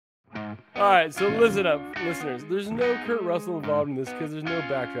All right, so listen up, listeners. There's no Kurt Russell involved in this because there's no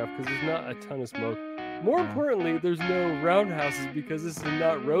backdraft, because there's not a ton of smoke. More importantly, there's no roundhouses because this is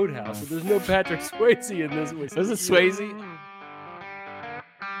not Roadhouse. So there's no Patrick Swayze in this. This is Swayze.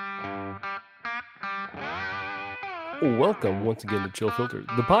 Welcome once again to Chill Filter,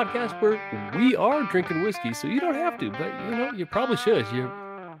 the podcast where we are drinking whiskey, so you don't have to, but you probably should. You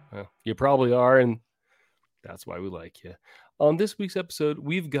probably are, and that's why we like you. On this week's episode,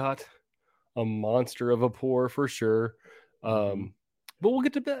 we've got a monster of a pour for sure, but we'll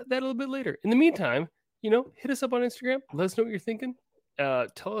get to that a little bit later. In the meantime, hit us up on Instagram. Let us know what you're thinking.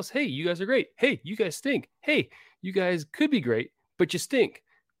 Tell us, hey, you guys are great. Hey, you guys stink. Hey, you guys could be great, but you stink.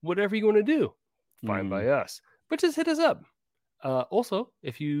 Whatever you want to do, fine by us. But just hit us up. Also,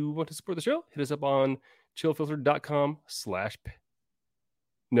 if you want to support the show, hit us up on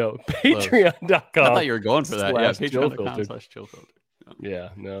patreon.com/patreon.com. I thought you were going for that. Yeah, patreon.com/chillfilter.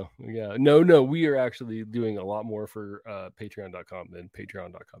 No. We are actually doing a lot more for patreon.com than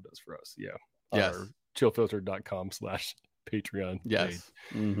patreon.com does for us. Yeah. Yes. chillfilter.com/Patreon. Yes.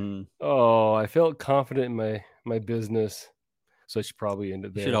 Mm-hmm. Oh, I felt confident in my business. So I should probably end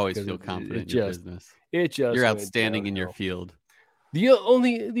it there. You should always feel confident in your business. You're outstanding in your field. The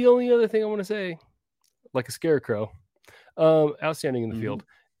only other thing I want to say, like a scarecrow, outstanding in the field,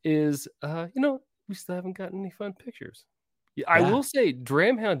 is we still haven't gotten any fun pictures. Yeah, I will say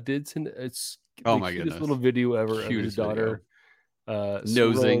Dramhound did send the cutest little video ever of his daughter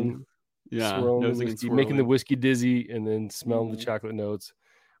nosing, nosing whiskey, making the whiskey dizzy and then smelling the chocolate notes,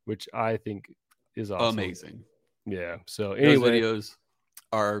 which I think is awesome. Amazing. Yeah. So anyway, those videos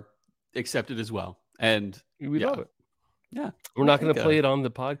are accepted as well, and we love it. Yeah, we're not going to play it on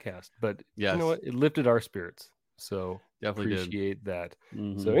the podcast, but you know what? It lifted our spirits, so definitely appreciate that.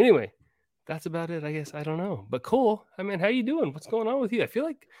 So anyway, that's about it, I guess. I don't know, but cool. I mean, how you doing? What's going on with you? I feel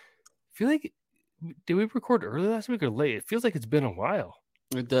like, did we record early last week or late? It feels like it's been a while.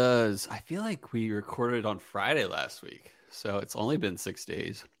 It does. I feel like we recorded on Friday last week, so it's only been 6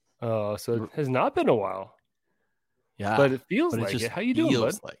 days. Oh, so it has not been a while. Yeah, but it feels like it. How you doing,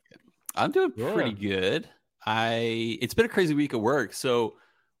 bud? I'm doing pretty good. It's been a crazy week of work. So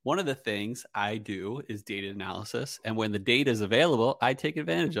one of the things I do is data analysis. And when the data is available, I take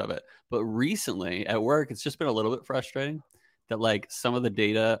advantage of it. But recently at work, it's just been a little bit frustrating that like some of the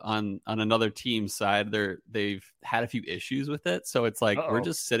data on another team's side, they've had a few issues with it. So it's like, we're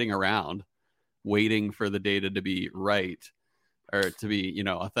just sitting around waiting for the data to be right or to be,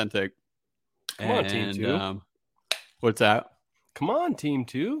 authentic. Come on, Team 2. What's that? Come on, Team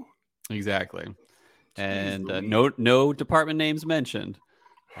 2. Exactly. And no department names mentioned.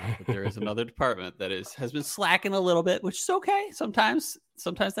 But there is another department that has been slacking a little bit, which is okay. Sometimes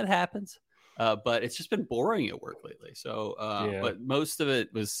that happens. But it's just been boring at work lately. So, but most of it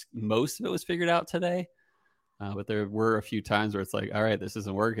was figured out today. But there were a few times where it's like, all right, this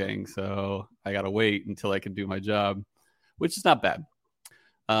isn't working, so I got to wait until I can do my job, which is not bad.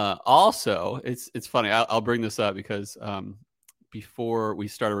 Also, it's funny. I'll bring this up because before we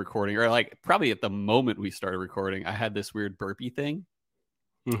started recording, or like probably at the moment we started recording, I had this weird burpy thing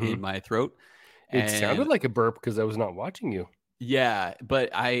in my throat. It sounded like a burp because I was not watching you. Yeah, but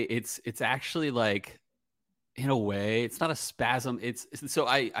it's actually like, in a way, it's not a spasm. So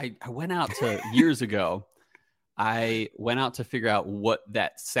I went out to years ago. I went out to figure out what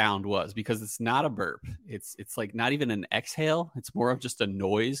that sound was because it's not a burp. It's like not even an exhale. It's more of just a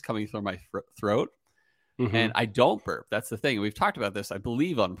noise coming through my throat. And I don't burp. That's the thing. We've talked about this, I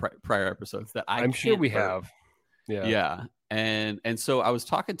believe, on prior episodes that I'm sure we burp. have. Yeah. Yeah. And so I was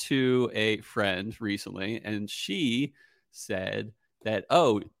talking to a friend recently, and she said that,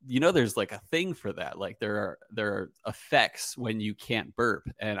 there's like a thing for that. Like there are effects when you can't burp.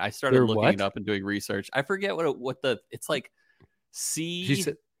 And I started looking it up and doing research. I forget it's like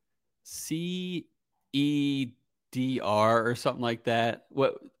CEDR or something like that.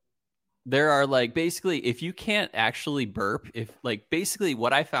 There are like, basically, if you can't actually burp, basically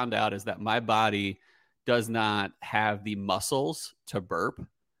what I found out is that my body does not have the muscles to burp.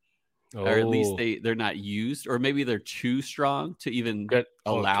 Or at least they're not used, or maybe they're too strong to even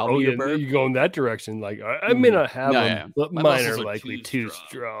allow me to burp. You go in that direction. Like I may not have them, but mine are likely too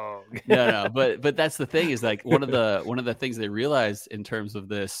strong. No, but that's the thing is like one of the things they realized in terms of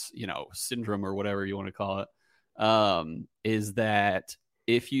this, syndrome or whatever you want to call it, is that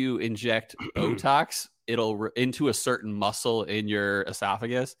if you inject Botox, it'll into a certain muscle in your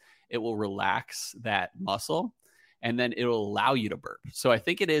esophagus, it will relax that muscle. And then it'll allow you to burp. So I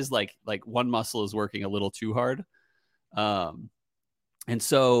think it is like one muscle is working a little too hard. And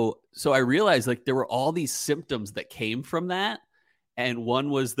so I realized like there were all these symptoms that came from that. And one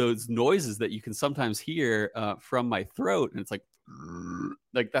was those noises that you can sometimes hear from my throat, and it's like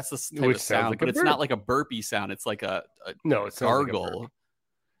that's the type Which of sounds sound, like but a it's burp. not like a burpy sound. It's like a No, it sounds like a gargle. burp.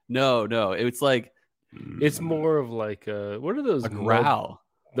 No, it's like It's more of like what are those a growl.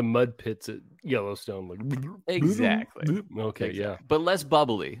 The mud pits at Yellowstone, like Exactly. Okay, Exactly. yeah, but less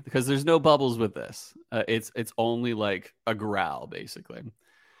bubbly because there's no bubbles with this. It's only like a growl basically.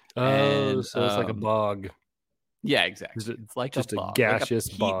 Oh, so it's like a bog. Yeah, exactly. It's like just a bog, gaseous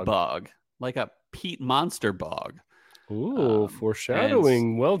like a peat bog. bog, like a peat monster bog. Ooh,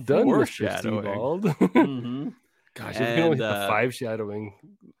 foreshadowing. Well done, Mr. Sebald. Mm-hmm. Gosh, if we can only hit the 5 shadowing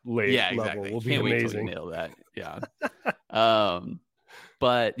level, will be amazing. Nail that. Yeah.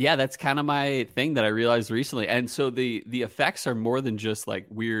 But yeah, that's kind of my thing that I realized recently. And so the effects are more than just like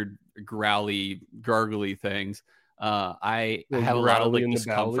weird growly, gargly things. I have a lot of like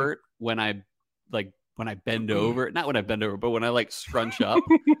discomfort when I bend over. Not when I bend over, but when I like scrunch up.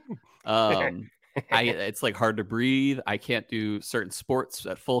 It's like hard to breathe. I can't do certain sports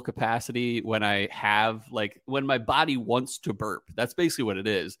at full capacity when when my body wants to burp. That's basically what it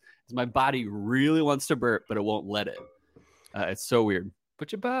is. My body really wants to burp, but it won't let it. It's so weird.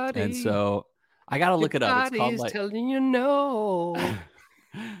 But your body. And so I got to look it up. It's called like telling you no.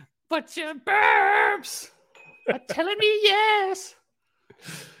 But your burps are telling me yes.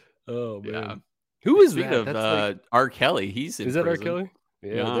 Oh, man. Yeah. Who is that? That's R. Kelly. He's in prison. That R. Kelly?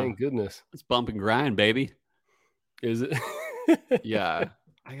 Yeah, thank goodness. It's bump and grind, baby. Is it? Yeah.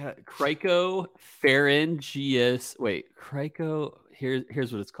 I got cricopharyngeus. Wait,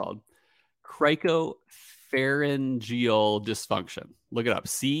 here's what it's called. Cricopharyngeal dysfunction. Look it up.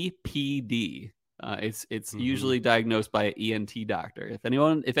 CPD. It's usually diagnosed by an ENT doctor. If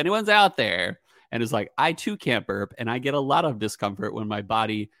anyone's out there and is like, I too can't burp, and I get a lot of discomfort when my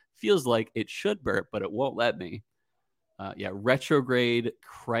body feels like it should burp, but it won't let me. Retrograde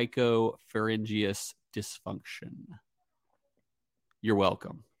cricopharyngeus dysfunction. You're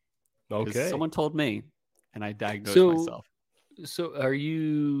welcome. Okay. Someone told me, and I diagnosed myself. So are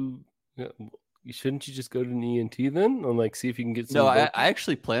you? Shouldn't you just go to an ENT then, and like see if you can get some? No, I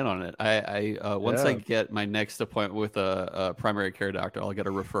actually plan on it. Once I get my next appointment with a primary care doctor, I'll get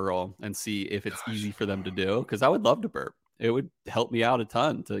a referral and see if it's easy for them to do. Because I would love to burp. It would help me out a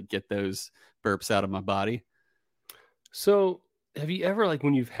ton to get those burps out of my body. So, have you ever, like,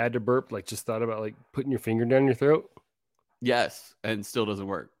 when you've had to burp, like, just thought about, like, putting your finger down your throat? Yes, and still doesn't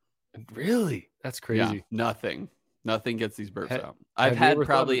work. Really? That's crazy. Yeah, nothing gets these burps out. I've had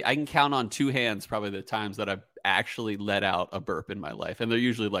probably, I can count on 2 hands probably the times that I've actually let out a burp in my life, and they're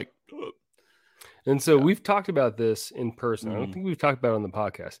usually like. And so we've talked about this in person. I don't think we've talked about it on the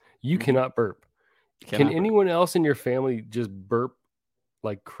podcast. You cannot burp. Can anyone else in your family just burp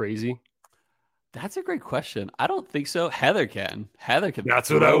like crazy? That's a great question. I don't think so. Heather can. That's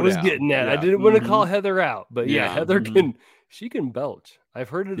what I was getting at. Yeah. I didn't want to call Heather out, but Heather can. She can belch. I've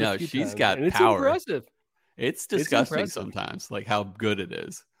heard it. No, she's got and power. It's impressive. It's disgusting sometimes, like how good it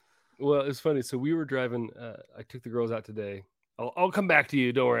is. Well, it's funny. So we were driving. I took the girls out today. I'll come back to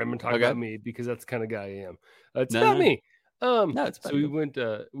you. Don't worry. I'm gonna talk about me because that's the kind of guy I am. It's not me. It's so we went.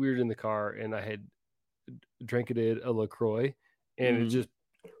 We were in the car, and I had drank a LaCroix, and it just.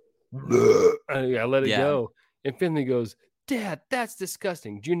 I let it go, and Finley goes, "Dad, that's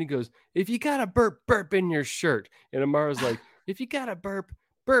disgusting." Junie goes, "If you got to burp in your shirt." And Amara's like, "If you got to burp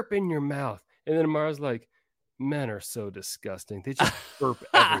in your mouth." And then Amara's like, "Men are so disgusting. They just burp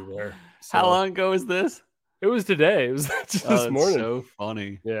everywhere." So, how long ago was this? It was today. It was just this morning. So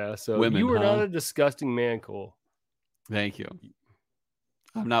funny. Yeah. So Women, you were not a disgusting man, Cole. Thank you.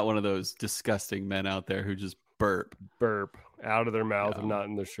 I'm not one of those disgusting men out there who just burp out of their mouth and not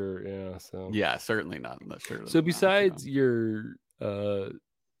in their shirt. Yeah. So certainly not in the shirt. So besides your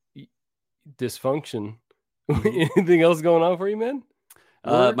dysfunction, anything else going on for you, man?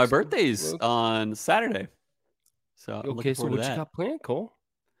 My birthday's on Saturday. So okay, so what you got planned, Cole?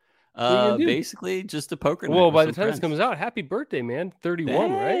 Basically just a poker night. Well, by the time this comes out, happy birthday, man.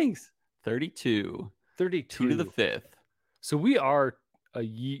 31, right? 32. 32 to the 5th. So we are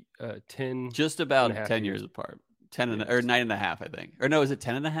 10, just about 10 years apart. 10 or 9.5, I think. Or no, is it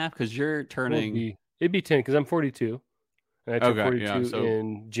 10.5? Because you're turning. It'd be 10 because I'm 42. And I turned 42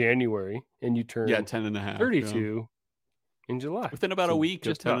 in January, and you turn 10.5. 32 in July. Within about a week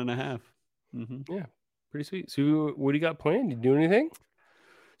of 10.5. Mm-hmm. Yeah, pretty sweet. So what do you got planned? You do anything?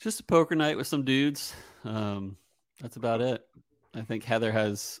 Just a poker night with some dudes. That's about it. I think Heather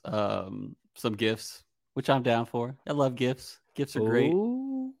has some gifts, which I'm down for. I love gifts. Gifts are great.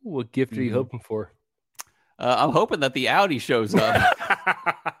 What gift are you hoping for? I'm hoping that the Audi shows up.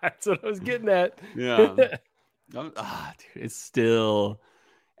 That's what I was getting at. Yeah. Dude, it's still,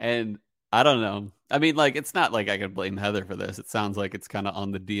 and I don't know. I mean, like, it's not like I could blame Heather for this. It sounds like it's kind of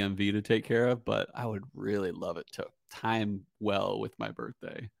on the DMV to take care of, but I would really love it to time well with my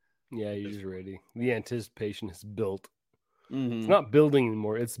birthday. Yeah, you're just ready. The anticipation is built. Mm-hmm. It's not building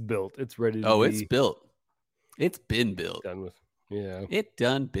anymore. It's built. It's ready to be. It's built. It's been built. Done with. Yeah. It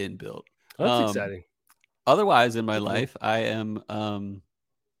done been built. That's exciting. Otherwise, in my life, I am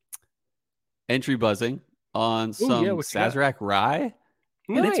entry buzzing on some Sazerac rye.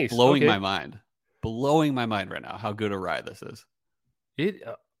 Nice. And it's blowing my mind. Blowing my mind right now how good a rye this is. It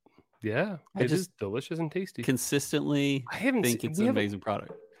is delicious and tasty. Consistently think it's an amazing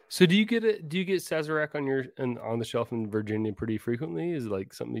product. So do you get Sazerac on the shelf in Virginia pretty frequently? Is it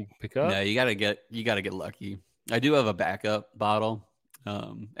like something you can pick up? No, you gotta get lucky. I do have a backup bottle.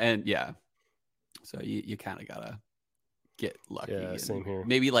 And yeah. So you kinda gotta get lucky. Yeah, same here.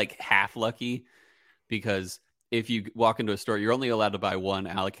 Maybe like half lucky, because if you walk into a store, you're only allowed to buy one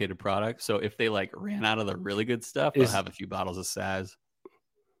allocated product. So if they like ran out of the really good stuff, they'll have a few bottles of Saz.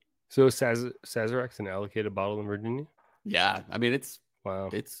 So Sazerac's an allocated bottle in Virginia? Yeah. I mean, wow.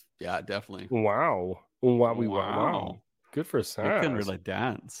 Definitely. Wow. Good for Saz. You can really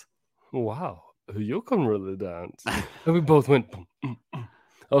dance. Wow. You can really dance. And we both went.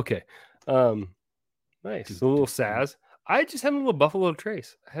 Okay. Nice. A little Saz. I just have a little Buffalo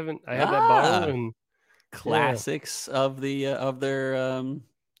Trace. I had that bottle and classics of their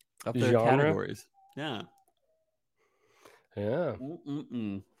categories. Yeah. Yeah.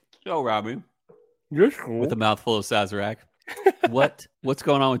 So, Robbie, you're cool. With a mouthful of Sazerac, what's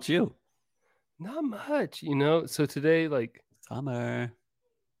going on with you? Not much, So today, like summer.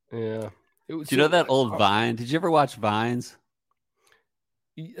 Yeah. Do you know that old Vine? Did you ever watch Vines?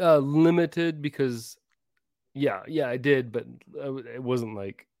 Limited because, I did, but it wasn't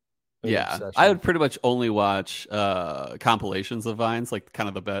like. Yeah, I would pretty much only watch compilations of Vines, like kind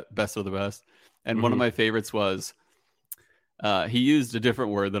of the best of the best. And one of my favorites was he used a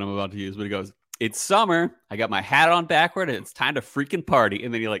different word than I'm about to use, but he goes, "It's summer. I got my hat on backward, and it's time to freaking party."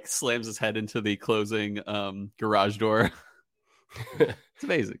 And then he like slams his head into the closing garage door. It's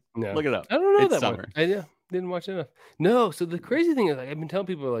amazing. No. Look it up. I don't know it's that summer. one. Didn't watch enough. No. So the crazy thing is, like, I've been telling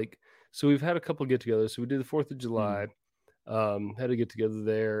people, like, so we've had a couple get-togethers. So we did the 4th of July. Had a get together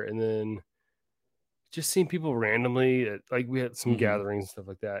there, and then just seeing people randomly like we had some gatherings and stuff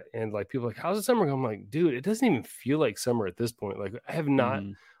like that, and like people like, how's the summer going? I'm like, dude, it doesn't even feel like summer at this point. Like I have not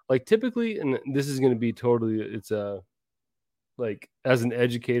like typically, and this is going to be totally, it's like as an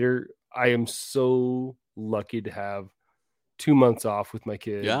educator, I am so lucky to have 2 months off with my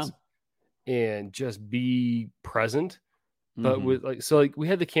kids and just be present. But with like we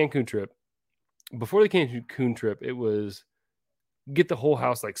had the Cancun trip. Before the Cancun trip, it was get the whole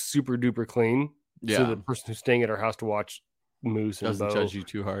house like super duper clean. Yeah. So the person who's staying at our house to watch moose doesn't judge you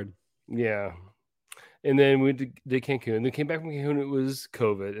too hard. Yeah. And then we did Cancun. And then came back from Cancun. It was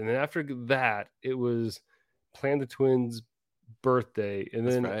COVID. And then after that, it was Plan the Twins' birthday. And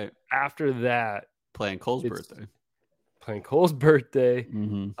then after that, playing Cole's birthday. Playing Cole's birthday.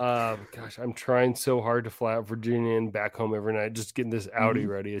 Gosh, I'm trying so hard to fly out Virginia and back home every night, just getting this Audi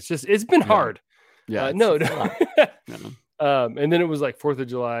ready. It's been hard. Yeah. No. And then it was like 4th of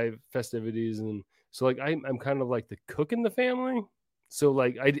July festivities. And so like, I'm kind of like the cook in the family. So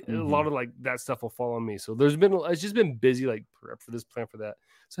like a lot of like that stuff will fall on me. So it's just been busy, like prep for this, plan for that.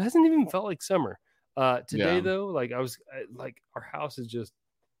 So it hasn't even felt like summer. Today though, like like our house is just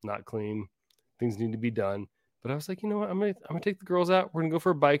not clean. Things need to be done. But I was like, you know what? I'm gonna take the girls out. We're gonna go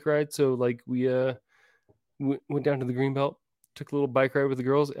for a bike ride. So like we went down to the Greenbelt, took a little bike ride with the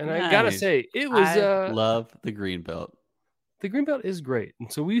girls, and I gotta say it was. I love the Greenbelt. The Greenbelt is great,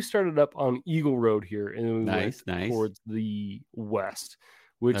 and so we started up on Eagle Road here, and then we went towards the west,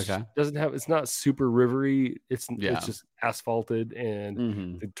 which doesn't have. It's not super rivery. It's just asphalted,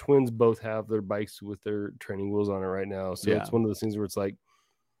 and the twins both have their bikes with their training wheels on it right now. So it's one of those things where it's like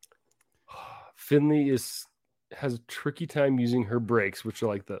Finley has a tricky time using her brakes, which are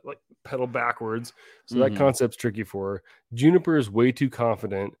like pedal backwards. So that concept's tricky for her. Juniper is way too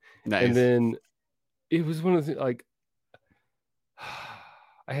confident. And then it was one of the like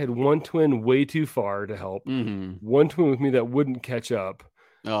I had one twin way too far to help. One twin with me that wouldn't catch up.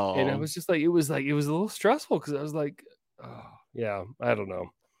 Oh. And I was just like, it was a little stressful because I was like, I don't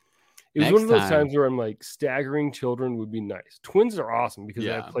know. It was one of those times where I'm like, staggering children would be nice. Twins are awesome because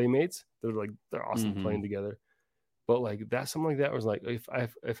they have playmates. They're awesome playing together. But like something like that was like if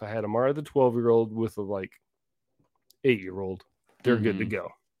I had Amara the 12-year-old with a like 8-year-old, they're good to go.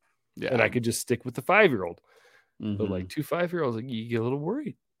 Yeah. And I could just stick with the 5-year-old. But like 2 5-year-olds, like you get a little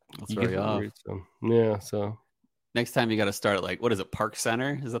worried. That's very off. So, yeah. So Next time you got to start at like, what is it? Park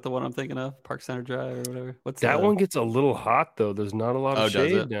Center? Is that the one I'm thinking of? Park Center Drive or whatever. What's that one gets a little hot though. There's not a lot of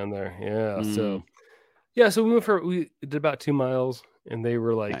shade down there. Yeah. So so we did about 2 miles and they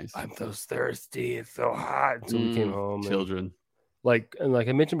were like, nice. I'm so thirsty. It's so hot. So we came home. Children. Like I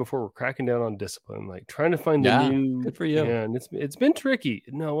mentioned before, we're cracking down on discipline, like trying to find the new. Good for you. Yeah, and it's been tricky.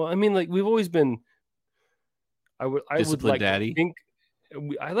 No, I mean, like we've always been. I would like daddy. To think.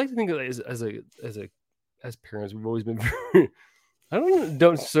 I like to think of it as parents, we've always been.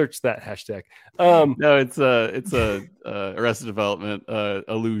 Don't search that hashtag. No, it's a Arrested Development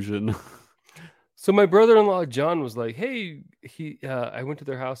illusion. So my brother-in-law John was like, "Hey, I went to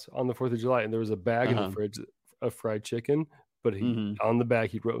their house on the 4th of July, and there was a bag in the fridge of fried chicken." But on the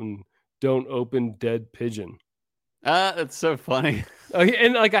bag, he wrote, "Don't open dead pigeon." That's so funny.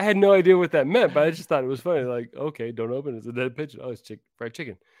 And like, I had no idea what that meant, but I just thought it was funny. Like, okay, don't open it. It's a dead pigeon. Oh, it's fried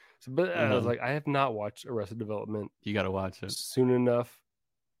chicken. So, but I was like, I have not watched Arrested Development. You got to watch it soon enough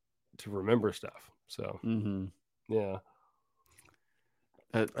to remember stuff. So, yeah.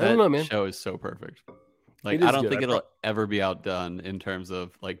 I don't know, man. Show is so perfect. Like, I don't think it'll ever be outdone in terms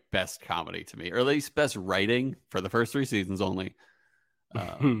of like best comedy to me, or at least best writing for the first 3 seasons only.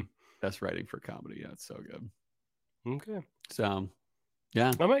 Best writing for comedy. Yeah, it's so good. Okay. So,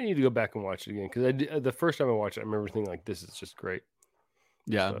 yeah. I might need to go back and watch it again because the first time I watched it, I remember thinking like, this is just great.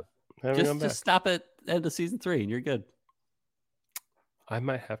 Yeah. Just stop at end of season 3 and you're good. I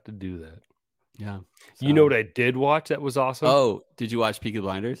might have to do that. Yeah. So. You know what I did watch that was awesome? Oh, did you watch Peaky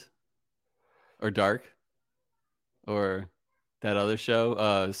Blinders? Or Dark? Or that other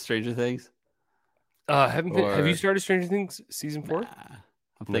show, Stranger Things? Have you started Stranger Things season 4? Nah,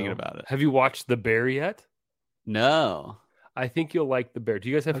 I'm thinking about it. Have you watched The Bear yet? No. I think you'll like The Bear. Do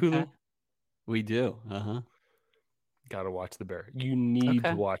you guys have Hulu? We do. Gotta watch The Bear. You need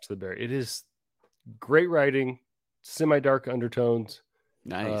to watch The Bear. It is great writing, semi-dark undertones.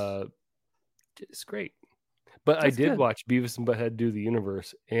 Nice. It's great. But I did watch Beavis and Butthead Do the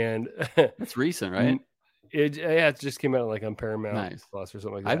Universe, and it's recent, right? It just came out like on Paramount Plus or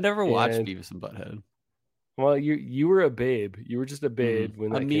something like that. I've never watched Beavis and Butthead. Well, you were a babe. You were just a babe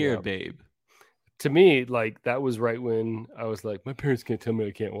when that came out. Babe. To me, like that was right when I was like, my parents can't tell me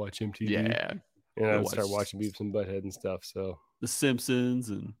I can't watch MTV. Yeah, and I would start watching Beavis and Butthead and stuff. So The Simpsons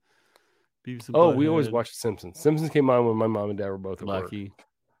and Beavis and Butthead. We always watched The Simpsons. Simpsons came on when my mom and dad were both at work. Nice.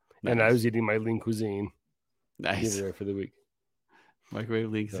 And I was eating my lean cuisine. Nice. There for the week.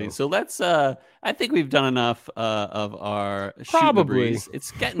 Microwave lean cuisine. So let's. I think we've done enough of our shooting the breeze.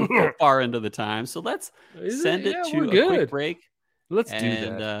 It's getting far into the time, so let's send it to a quick break. Let's do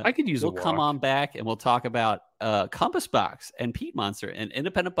that. I could use. We'll come on back and we'll talk about Compass Box and Peat Monster and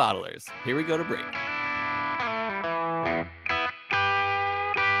independent bottlers. Here we go to break.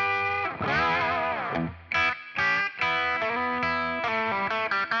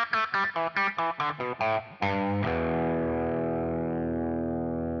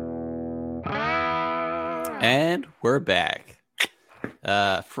 And we're back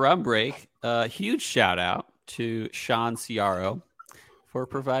from break. Huge shout out to Sean Ciaro for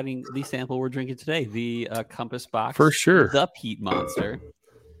providing the sample we're drinking today, the Compass Box. For sure. The Peat Monster.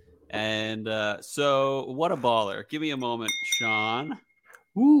 And so what a baller. Give me a moment, Sean.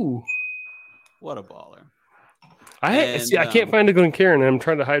 Ooh. What a baller. I can't find a Glencairn and I'm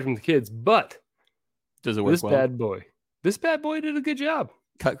trying to hide from the kids, but does it work this bad boy did a good job.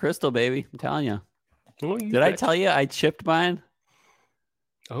 Cut crystal, baby. I'm telling you. Did I tell you I chipped mine?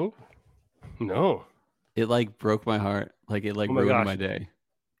 Oh, no. It like broke my heart. Like it ruined my day.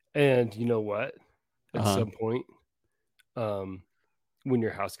 And you know what? At some point, when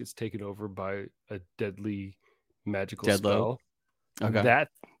your house gets taken over by a deadly magical spell, that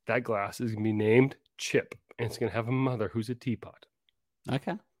glass is going to be named Chip. And it's going to have a mother who's a teapot.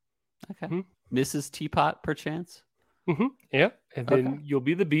 Okay. Mm-hmm. Mrs. Teapot, perchance? Mm-hmm. Yeah. And then you'll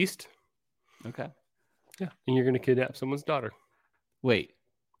be the beast. Okay. Yeah, and you're going to kidnap someone's daughter. Wait,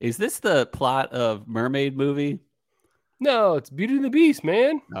 is this the plot of Mermaid movie? No, it's Beauty and the Beast,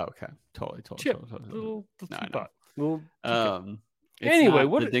 man. Oh, okay, totally. Chip, little teapot. Anyway,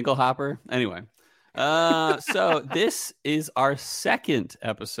 what the Dinklehopper? Anyway, so this is our second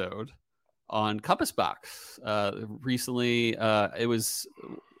episode on Compass Box. Recently, it was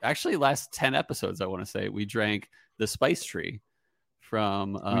actually last 10 episodes. I want to say we drank the Spice Tree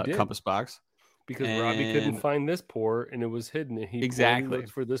from Compass Box. Because Robbie couldn't find this pour, and it was hidden. And he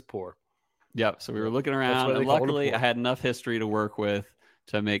looked for this pour. Yep. So we were looking around, and luckily I had enough history to work with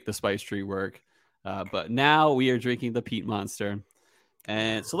to make the Spice Tree work. But now we are drinking the Peat Monster.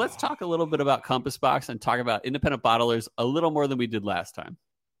 And so let's talk a little bit about Compass Box and talk about independent bottlers a little more than we did last time.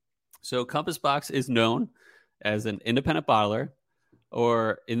 So Compass Box is known as an independent bottler,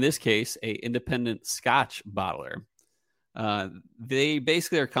 or in this case, a independent Scotch bottler. They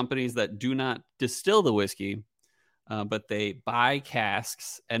basically are companies that do not distill the whiskey, but they buy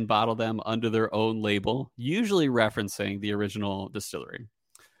casks and bottle them under their own label, usually referencing the original distillery.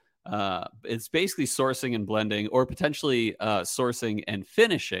 It's basically sourcing and blending, or potentially sourcing and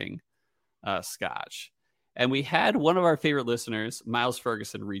finishing Scotch. And we had one of our favorite listeners, Miles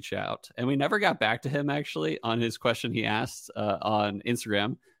Ferguson, reach out, and we never got back to him actually on his question he asked on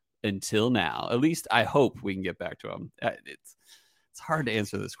Instagram until now. At least I hope we can get back to him. It's hard to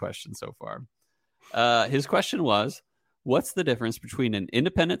answer this question so far. His question was, what's the difference between an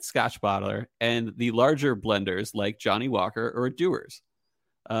independent Scotch bottler and the larger blenders like Johnnie Walker or Dewar's?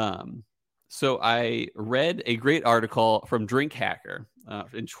 So I read a great article from Drink Hacker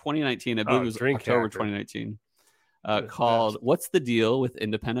in 2019. I believe it was October 2019, called "What's the Deal with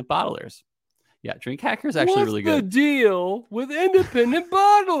Independent Bottlers?" Yeah, Drink Hacker is actually really good. What's the deal with independent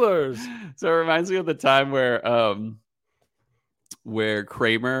bottlers? So it reminds me of the time where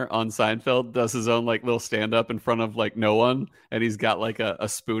Kramer on Seinfeld does his own like little stand up in front of like no one, and he's got like a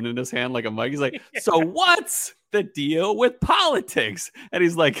spoon in his hand, like a mug. He's like, "So what's the deal with politics?" And he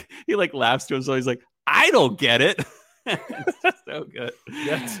laughs to himself. He's like, "I don't get it." It's so good.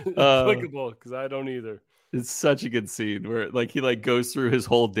 That's applicable because I don't either. It's such a good scene where like he like goes through his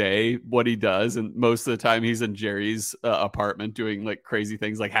whole day, what he does, and most of the time he's in Jerry's apartment doing like crazy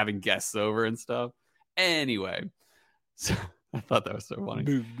things, like having guests over and stuff. Anyway, so I thought that was so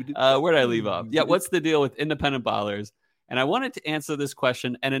funny. Where did I leave off? Yeah, what's the deal with independent bottlers? And I wanted to answer this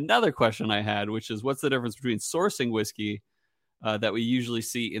question and another question I had, which is what's the difference between sourcing whiskey that we usually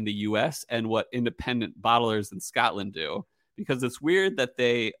see in the U.S. and what independent bottlers in Scotland do? Because it's weird that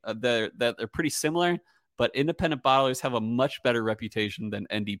they're pretty similar, but independent bottlers have a much better reputation than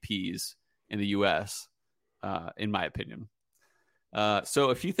NDPs in the U.S., in my opinion.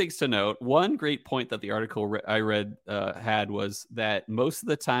 So a few things to note. One great point that the article I read had was that most of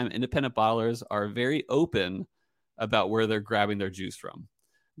the time, independent bottlers are very open about where they're grabbing their juice from.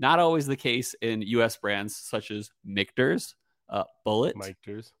 Not always the case in U.S. brands such as Michter's, Bulleit,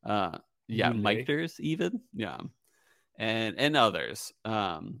 Michter's even, and others.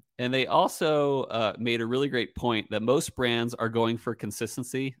 And they also made a really great point that most brands are going for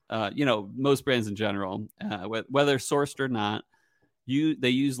consistency. Most brands in general, whether sourced or not, they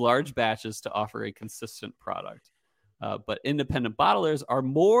use large batches to offer a consistent product. But independent bottlers are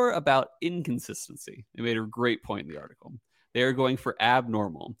more about inconsistency. They made a great point in the article. They are going for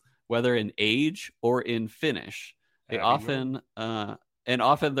abnormal, whether in age or in finish. They often they're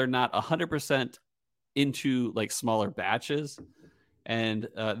not 100% into like smaller batches. And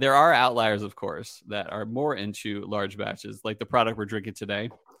there are outliers, of course, that are more into large batches, like the product we're drinking today.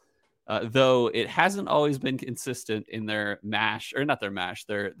 Though it hasn't always been consistent in their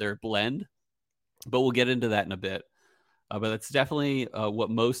their blend. But we'll get into that in a bit. But that's definitely what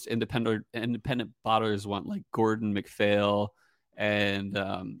most independent bottlers want, like Gordon MacPhail and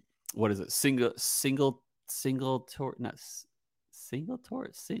what is it? Singleton?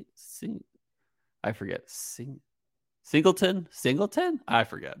 I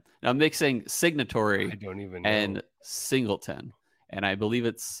forget. Now I'm mixing Signatory I don't even know. And Singleton. And I believe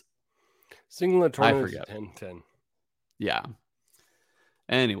it's Singleton. I forget. 10. Yeah.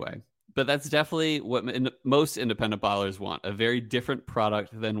 Anyway, but that's definitely what most independent bottlers want, a very different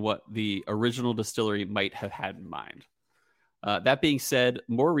product than what the original distillery might have had in mind. That being said,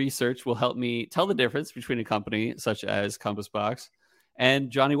 more research will help me tell the difference between a company such as Compass Box and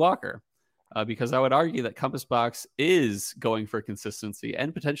Johnnie Walker, because I would argue that Compass Box is going for consistency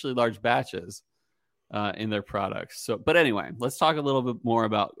and potentially large batches in their products. But anyway, let's talk a little bit more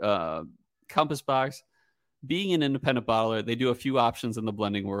about Compass Box. Being an independent bottler, they do a few options in the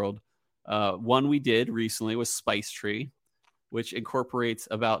blending world. One we did recently was Spice Tree, which incorporates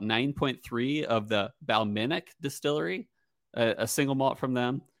about 9.3 of the Balminic distillery, a single malt from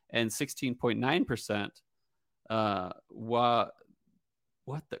them, and 16.9%.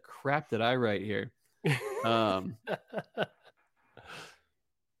 What the crap did I write here?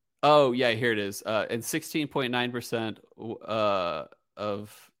 Oh, yeah, here it is. And 16.9%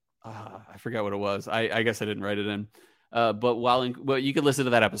 of... I forgot what it was. I guess I didn't write it in. But you can listen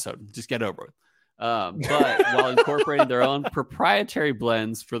to that episode. Just get over it. But while incorporating their own proprietary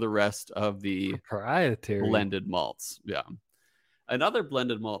blends for the rest of the blended malts. Yeah. Another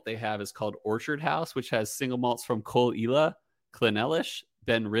blended malt they have is called Orchard House, which has single malts from Col Ila, Clynelish,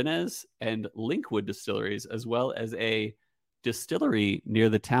 Ben Rinnes, and Linkwood distilleries, as well as a distillery near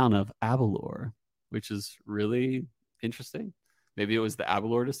the town of Aberlour, which is really interesting. Maybe it was the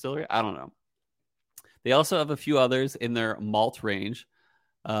Aberlour distillery. I don't know. They also have a few others in their malt range,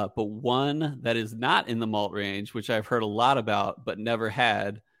 but one that is not in the malt range, which I've heard a lot about but never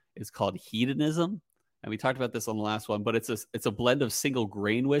had, is called Hedonism. And we talked about this on the last one, but it's a blend of single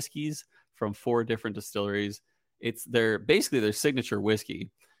grain whiskeys from 4 different distilleries. It's basically their signature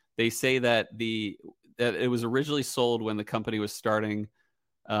whiskey. They say that that it was originally sold when the company was starting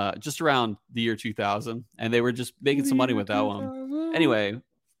just around the year 2000, and they were just making some money with that one. Anyway,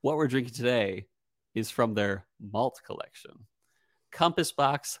 what we're drinking today is from their malt collection, Compass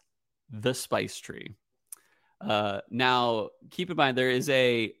Box, The Spice Tree. Now, keep in mind, there is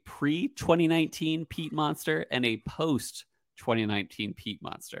a pre-2019 Peat Monster and a post-2019 Peat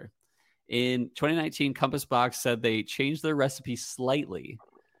Monster. In 2019, Compass Box said they changed their recipe slightly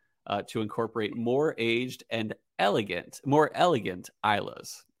to incorporate more aged and more elegant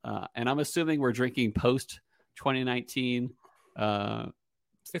Islas. And I'm assuming we're drinking post-2019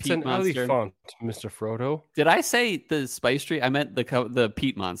 it's Peat an Monster. elephant, Mr. Frodo. Did I say the Spice Tree? I meant the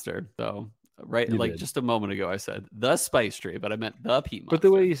Peat Monster, though. Right, You like did. just a moment ago, I said the Spice Tree, but I meant the Peat Monster. But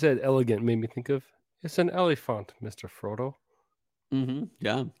the way you said elegant made me think of it's an elephant, Mr. Frodo.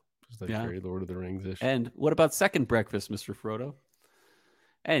 Yeah, Just like Yeah. very Lord of the Rings ish. and what about second breakfast, Mr. Frodo?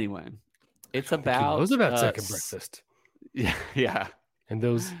 Anyway, it's about He knows about second s- breakfast. Yeah, And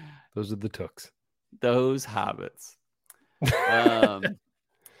those are the tooks. those hobbits.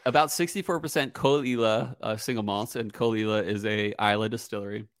 About 64% Colila single malts, and Colila is a Isla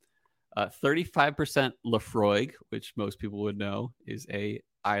distillery. 35% Lafroig, which most people would know is a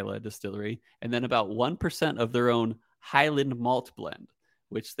Isla distillery, and then about 1% of their own Highland malt blend,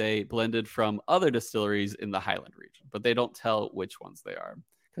 which they blended from other distilleries in the Highland region, but they don't tell which ones they are,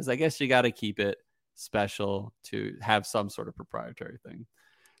 because I guess you got to keep it special to have some sort of proprietary thing.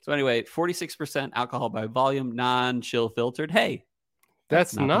 So anyway, 46% alcohol by volume, non-chill filtered. Hey,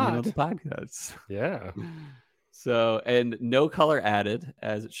 That's the name of not. the podcast. Yeah. So, and no color added,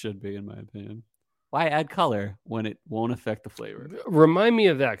 as it should be, in my opinion. Why add color when it won't affect the flavor? Remind me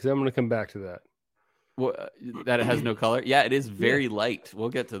of that because I'm going to come back to that. Well, that it has no color? Yeah, it is very light. We'll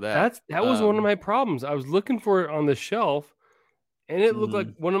get to that. That was one of my problems. I was looking for it on the shelf, and it looked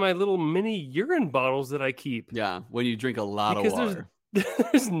like one of my little mini urine bottles that I keep. Yeah, when you drink a lot of Because water.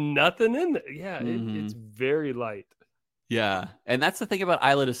 there's nothing in there. Yeah, it's very light. Yeah, and that's the thing about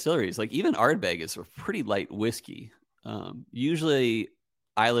Isla distilleries. Like even Ardbeg is a pretty light whiskey. Usually,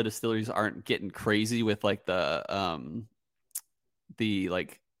 Isla distilleries aren't getting crazy with like the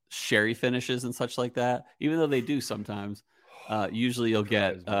like sherry finishes and such like that. Even though they do sometimes. Usually, you'll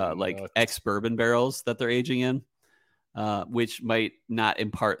get like ex-bourbon barrels that they're aging in, which might not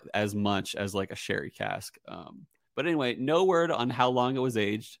impart as much as like a sherry cask. But anyway, no word on how long it was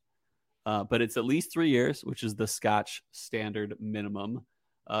aged. But it's at least 3 years, which is the Scotch standard minimum.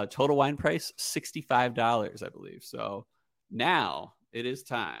 Total wine price $65, I believe. So now it is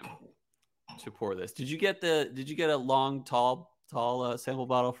time to pour this. Did you get a long, tall sample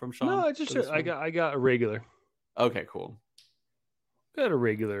bottle from Sean? No, I got a regular. Okay, cool. Got a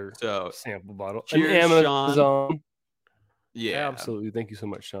regular So sample bottle. cheers, Amazon. Sean. Yeah, Absolutely. Thank you so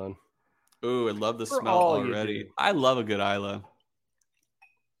much, Sean. Ooh, I love the For smell all you already. do. I love a good Isla.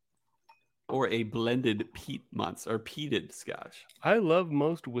 Or a blended peat monster or peated Scotch. I love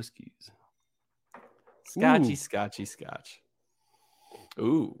most whiskeys. Scotchy, Ooh. Scotch.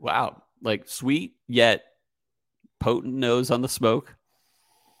 Ooh, wow. Like sweet yet potent nose on the smoke.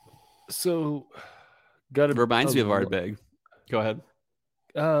 So, got It reminds me of Ardbeg. Go ahead.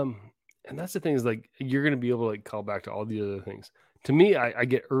 And that's the thing is like you're gonna be able to like call back to all the other things. To me, I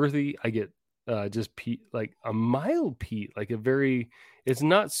get earthy. I get just peat, like a mild peat, like a very. It's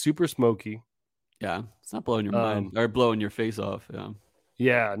not super smoky. Yeah, it's not blowing your mind or blowing your face off. Yeah.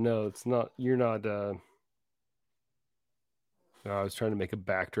 Yeah, no, it's not. You're not. I was trying to make a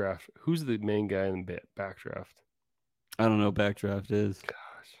backdraft. Who's the main guy in the backdraft? I don't know what backdraft is. Gosh,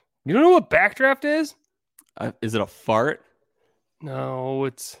 you don't know what backdraft is? Is it a fart? No,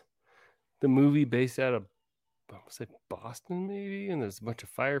 it's the movie based out of, I would say Boston, maybe, and there's a bunch of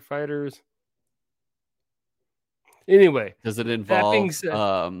firefighters. Anyway, Does it involve being said-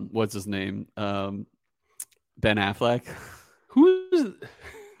 what's his name? Ben Affleck? who's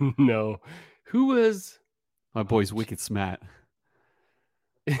no, who was My boy's wicked smat.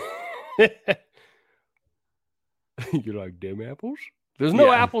 you like damn apples? There's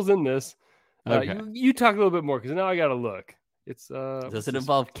no Yeah. apples in this. Okay. You talk a little bit more because now I gotta look. It's Does it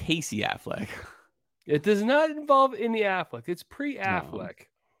involve Casey Affleck? It does not involve any Affleck. It's pre-Affleck.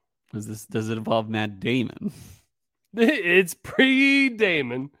 Does it involve Matt Damon? It's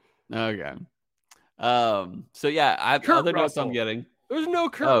pre-Damon. Okay. So yeah, Kurt other notes I'm Russell. getting. There's no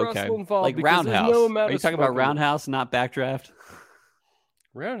Kurt okay. Russell involved. Like because Roundhouse. There's no amount Are you of talking about smoke in it. Roundhouse, not Backdraft?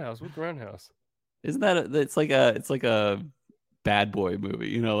 Roundhouse? What's Roundhouse? Isn't that it's like a bad boy movie?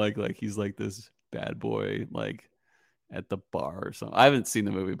 You know, like he's like this bad boy like at the bar or something. I haven't seen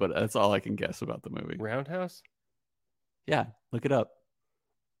the movie, but that's all I can guess about the movie. Roundhouse? Yeah, look it up.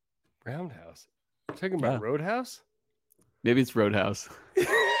 Roundhouse. You're talking about Roadhouse? Maybe it's Roadhouse.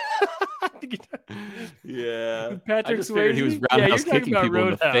 Yeah. I Patrick just figured Swayze? he was Yeah, roundhouse you're talking kicking about people in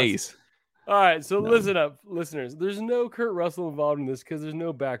the Roadhouse. face. All right, so No. listen up, listeners. There's no Kurt Russell involved in this because there's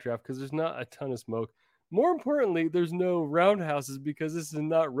no backdraft, because there's not a ton of smoke. More importantly, there's no roundhouses because this is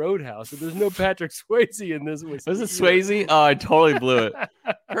not Roadhouse. So there's no Patrick Swayze in this. Was it Swayze? Oh, I totally blew it.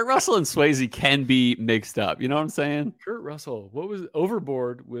 Kurt Russell and Swayze can be mixed up. You know what I'm saying? Kurt Russell. What was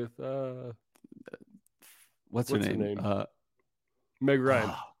Overboard with what's her name? Meg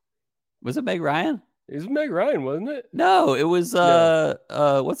Ryan. Was it Meg Ryan? It was Meg Ryan, wasn't it? No, it was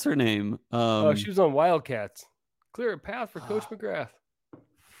what's her name? She was on Wildcats. Clear a path for Coach McGrath.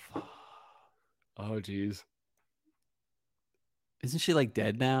 Oh, geez. Isn't she like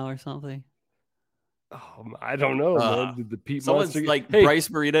dead now or something? Oh, I don't know, man. Did the Pete someone's Monster like Bryce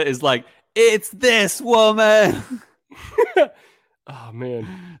Marita is like, it's this woman. Oh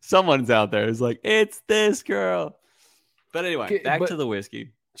man, someone's out there is like, it's this girl. But anyway, back to the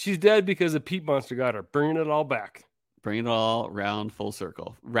whiskey. She's dead because of Pete Monster got her. Bringing it all back. Bringing it all round, full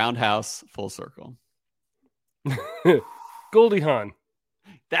circle. Roundhouse, full circle. Goldie Hawn.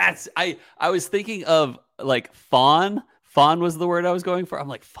 That's I was thinking of like fawn. Fawn was the word I was going for. I'm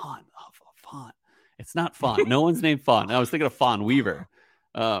like fawn. Oh, fawn. It's not Fawn. No one's named Fawn. I was thinking of Fawn Weaver.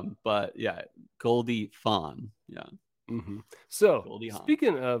 But yeah, Goldie Fawn. Yeah. Mm-hmm. So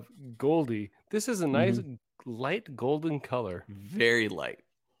speaking of Goldie, this is a nice light golden color. Very light.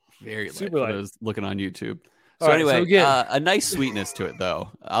 Very light. Super light. I was looking on YouTube. So anyway, a nice sweetness to it, though.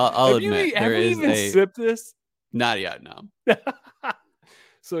 I'll admit. Have you even sipped this? Not yet, no.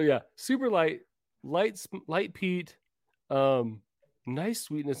 So yeah, super light peat. Nice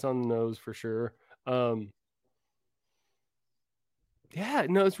sweetness on the nose for sure. Yeah,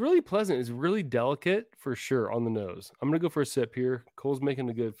 no, it's really pleasant. It's really delicate for sure on the nose. I'm gonna go for a sip here. Cole's making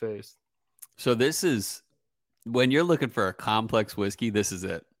a good face. So this is when you're looking for a complex whiskey, this is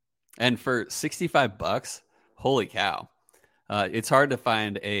it. And for $65, holy cow. It's hard to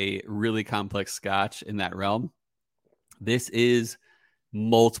find a really complex scotch in that realm. This is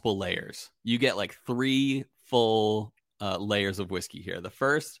multiple layers. You get like 3 full layers of whiskey here. The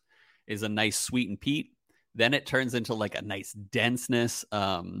first is a nice sweet and peat. Then it turns into like a nice denseness.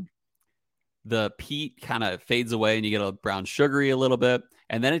 The peat kind of fades away and you get a brown sugary a little bit.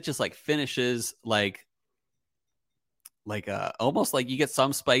 And then it just like finishes like almost like you get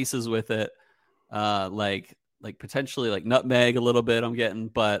some spices with it. Like potentially like nutmeg a little bit I'm getting,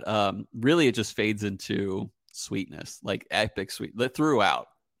 but really it just fades into sweetness, like epic sweet throughout,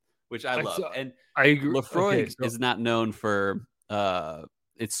 which I love. And I agree. Lefroy is not known for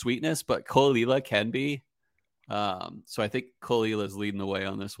its sweetness, but Caol Ila can be. So I think Caol Ila is leading the way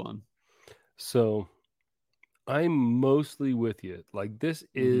on this one. So I'm mostly with you. Like this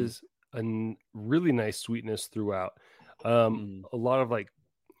is a really nice sweetness throughout. A lot of like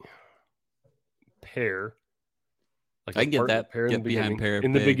pear. Like I can get that. Pear get behind pear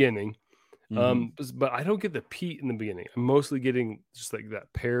in the beginning. But I don't get the peat in the beginning. I'm mostly getting just like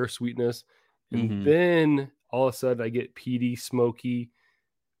that pear sweetness. And then all of a sudden I get peaty, smoky,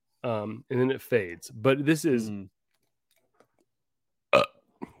 and then it fades. But this is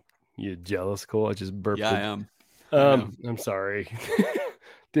you jealous, Cole? I just burped. Yeah, I am. I'm sorry.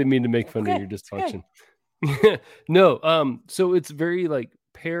 Didn't mean to make fun of your dysfunction. No, so it's very like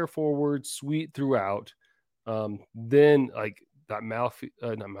pear forward, sweet throughout. Then like that not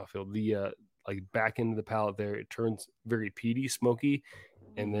mouthfeel, the like back into the palate there, it turns very peaty, smoky,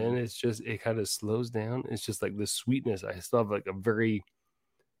 and then it kind of slows down. It's just like this sweetness. I still have like a very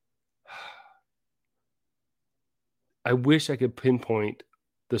I wish I could pinpoint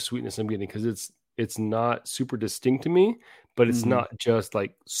the sweetness I'm getting because it's not super distinct to me, but it's not just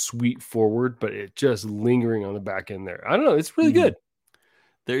like sweet forward, but it just lingering on the back end there. I don't know. It's really good.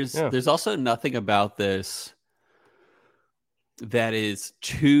 There's also nothing about this that is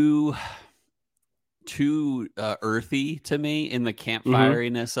too earthy to me in the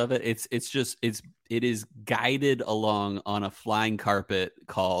campfiriness of it. It is guided along on a flying carpet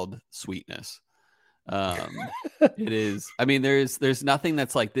called sweetness. It is. I mean, there's nothing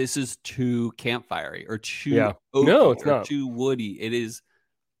that's like this is too campfirey or too no, it's not too woody. It is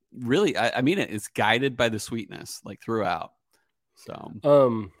really. I mean, it's guided by the sweetness like throughout.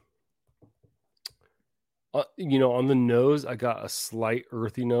 So On the nose, I got a slight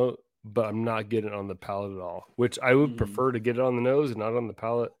earthy note, but I'm not getting it on the palate at all, which I would prefer to get it on the nose and not on the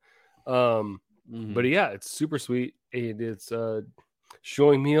palate. But yeah, it's super sweet, and it's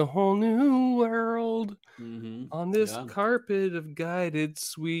showing me a whole new world on this carpet of guided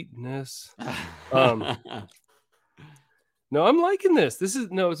sweetness. No, I'm liking this.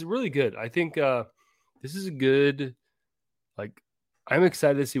 It's really good. I think this is a good, like, I'm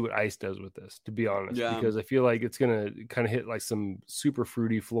excited to see what ice does with this, to be honest, because I feel like it's going to kind of hit like some super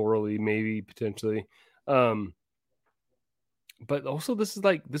fruity, florally, maybe potentially. But also this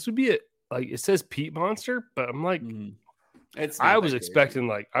would be it says Peat Monster, but I'm like, I was expecting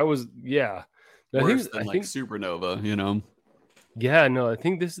worse than Supernova, Yeah, no, I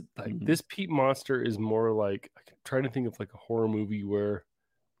think this this Peat Monster is more like, I'm trying to think of like a horror movie where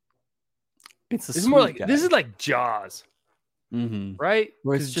it's more like this is like Jaws. Right?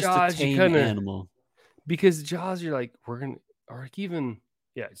 Where it's just Jaws, a tame animal. Because Jaws, you're like,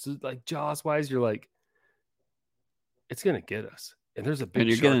 so like Jaws wise, you're like, it's gonna get us, and there's a big, and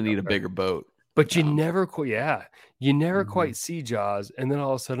you're gonna need a bigger boat. But you never quite see Jaws, and then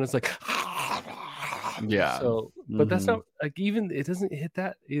all of a sudden it's like, yeah. So, but that's not like, even it doesn't hit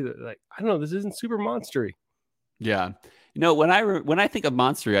that either. Like, I don't know, this isn't super monstery. Yeah, when I think of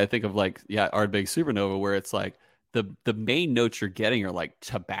monstery, I think of like Ardbeg Supernova, where it's like the main notes you're getting are like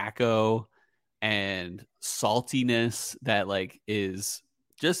tobacco and saltiness that like is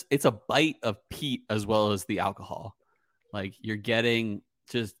just, it's a bite of peat as well as the alcohol. Like you're getting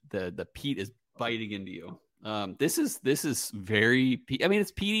just the peat is biting into you. This is very, I mean,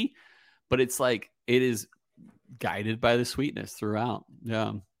 it's peaty, but it's like, it is guided by the sweetness throughout.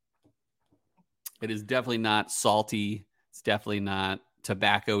 Yeah. It is definitely not salty. It's definitely not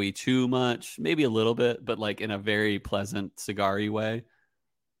tobacco-y too much, maybe a little bit, but like in a very pleasant cigar-y way.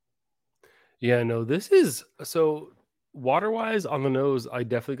 Yeah, no, this is, so water-wise on the nose, I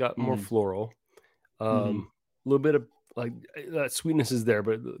definitely got more floral. A little bit of like that sweetness is there,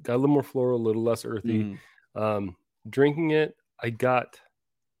 but got a little more floral, a little less earthy. Drinking it, I got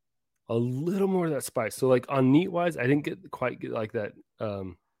a little more of that spice. So like on neat-wise, I didn't quite get like that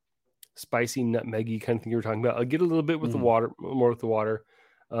spicy nutmeggy kind of thing you were talking about. I get a little bit with the water, more with the water.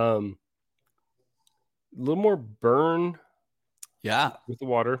 A little more burn, with the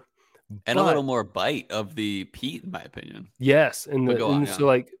water, and a little more bite of the peat, in my opinion. Yes,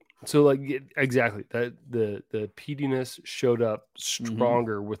 so exactly that the peatiness showed up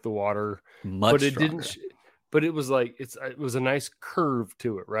stronger with the water, but it stronger. But it was like it was a nice curve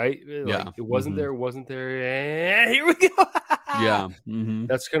to it, right? Like it wasn't there, and here we go.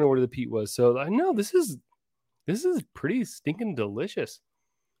 That's kind of where the peat was. So I know this is pretty stinking delicious.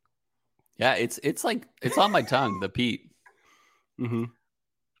 Yeah, it's like it's on my tongue, the peat.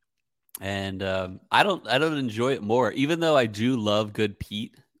 And I don't enjoy it more, even though I do love good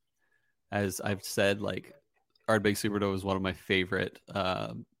peat. As I've said, like Ardbeg Supernova is one of my favorite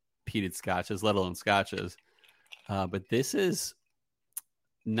peated scotches, let alone scotches. But this is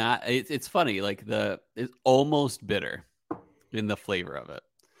not. It's funny, like it's almost bitter in the flavor of it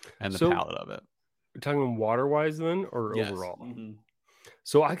and the palate of it. We're talking water wise then, or overall?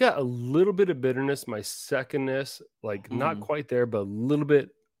 So I got a little bit of bitterness, my secondness, like not quite there, but a little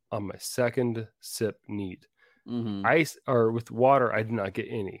bit on my second sip neat. Ice or with water, I did not get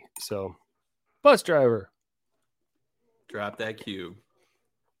any. So, bus driver, drop that cue.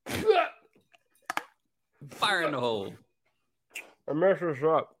 Fire in the hole. I messed this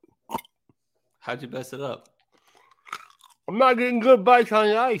up. How'd you mess it up? I'm not getting good bites on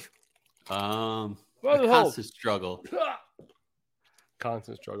the ice. A constant struggle.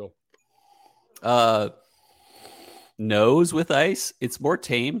 Constant struggle. Nose with ice, it's more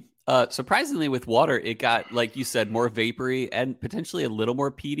tame. Surprisingly, with water, it got, like you said, more vapory and potentially a little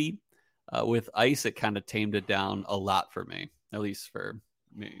more peaty. With ice, it kind of tamed it down a lot for me, at least for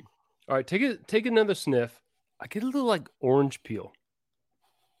me. All right, take another sniff. I get a little like orange peel.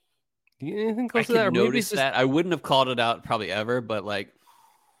 Do you get anything close to that? I notice that. I wouldn't have called it out probably ever, but like,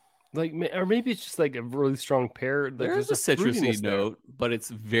 or maybe it's just like a really strong pear. Like there's a citrusy note, but it's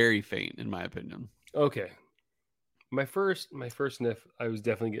very faint in my opinion. Okay. My first sniff, I was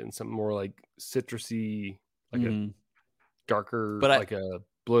definitely getting something more like citrusy, like a darker, but like a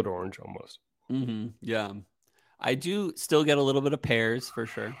blood orange almost. Yeah. I do still get a little bit of pears for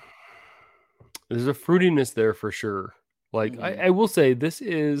sure. There's a fruitiness there for sure. Like I will say this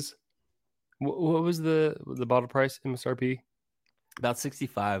is, what was the bottle price, MSRP? About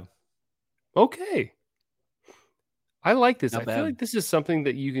 $65. Okay. I like this. Not I bad. feel like this is something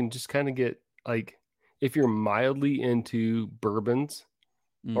that you can just kind of get, like, if you're mildly into bourbons,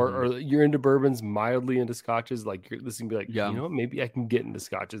 or you're into bourbons, mildly into scotches, like this can be like, Yeah. you know what, maybe I can get into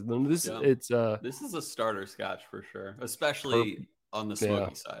scotches. Then this Yeah. it's This is a starter scotch for sure, especially on the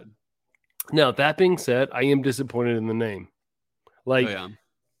smoky side. Now, that being said, I am disappointed in the name. Like,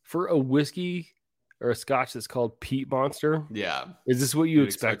 for a whiskey or a scotch that's called Peat Monster, is this what you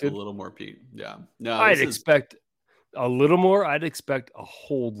expected? A little more peat, yeah. No, I'd expect a little more. I'd expect a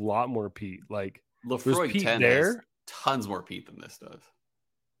whole lot more peat. Like, Lefroy peat 10 there, has tons more peat than this does.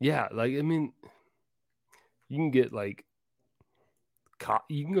 Yeah, like I mean, you can get like,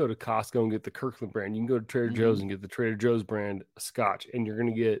 you can go to Costco and get the Kirkland brand. You can go to Trader Joe's and get the Trader Joe's brand scotch, and you're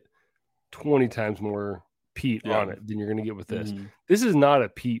going to get 20 times more peat on it than you're going to get with this. This is not a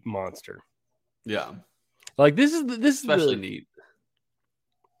peat monster. Yeah, like this is especially neat.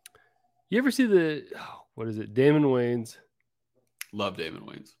 You ever see what is it? Damon Wayans. Love Damon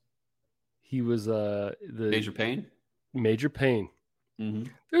Wayans. He was the Major Payne. Major Payne.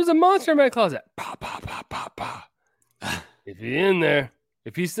 There's a monster in my closet. Pa pa pa pa pa. If he's in there,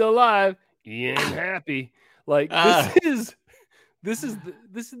 if he's still alive, he ain't happy. Like this is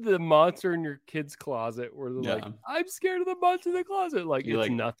the monster in your kid's closet where they're like, I'm scared of the monster in the closet. Like, it's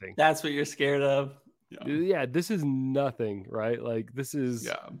like, nothing. That's what you're scared of. Yeah, this is nothing, right? Like, this is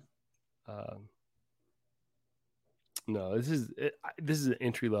no, this is an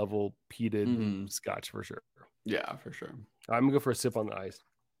entry level peated scotch for sure. Yeah, for sure. I'm gonna go for a sip on the ice.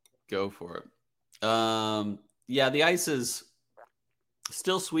 Go for it. Yeah, the ice is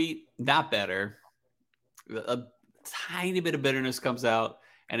still sweet, not better. A tiny bit of bitterness comes out,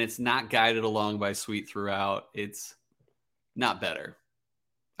 and it's not guided along by sweet throughout. It's not better.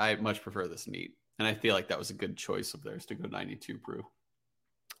 I much prefer this neat, and I feel like that was a good choice of theirs to go 92 proof.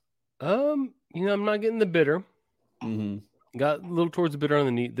 I'm not getting the bitter. Got a little towards the bitter on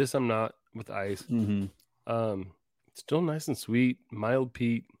the neat. This I'm not with ice. Still nice and sweet, mild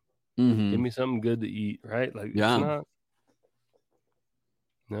peat. Give me something good to eat, right? Like, it's not.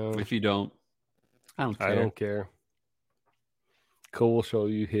 No, if you don't, I don't care. Cole will show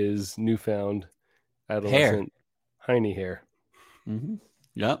you his newfound adolescent hiney hair.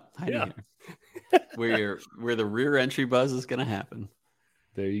 Yep, hiney hair. where the rear entry buzz is going to happen.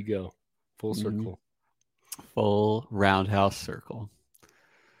 There you go, full circle, full roundhouse circle.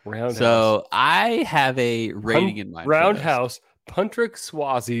 Roundhouse. So I have a rating in mind. Roundhouse, Patrick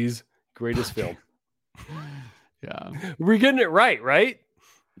Swayze's greatest film. Yeah, we're getting it right?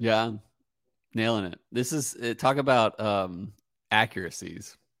 Yeah, nailing it. This is talk about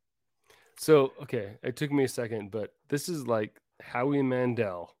accuracies. So, okay, it took me a second, but this is like Howie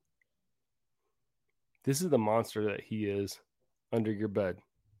Mandel. This is the monster that he is under your bed.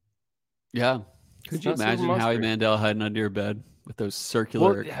 Yeah. Could you imagine Howie Mandel hiding under your bed with those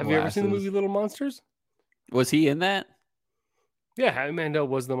circular Have you ever seen the movie Little Monsters? Was he in that? Yeah, Howie Mandel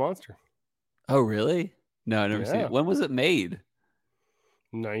was the monster. Oh, really? No, I never seen it. When was it made?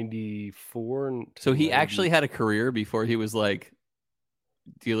 94. So he actually had a career before he was like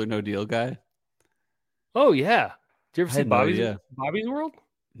Deal or No Deal guy? Oh, yeah. Did you ever see Bobby's World?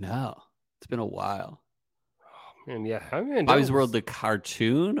 No. It's been a while. Oh, man, yeah. Bobby's World, the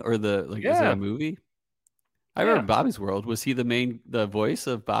cartoon or is it a movie? I remember Bobby's World. Was he the voice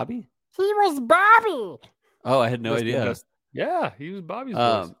of Bobby? He was Bobby. Oh, I had no idea. Yeah, he was Bobby's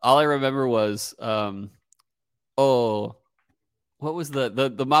voice. All I remember was, what was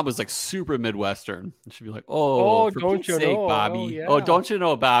the mom was like super Midwestern. She'd be like, don't you know, Bobby? Oh, don't you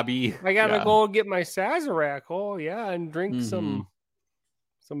know, Bobby? I gotta go get my Sazerac. Oh, yeah, and drink some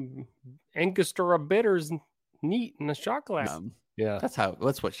Angostura bitters neat in a shot glass. Yeah,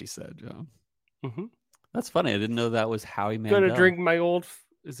 that's what she said. Yeah. That's funny. I didn't know that was Howie Mandel. Gonna drink my old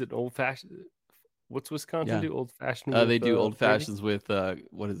fashioned. What's Wisconsin do? Old fashioned. They do old fashions with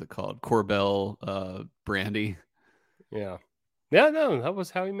what is it called? Corbel brandy. Yeah. Yeah, no, that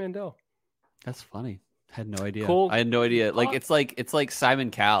was Howie Mandel. That's funny. I had no idea. Cool. I had no idea. Like it's like Simon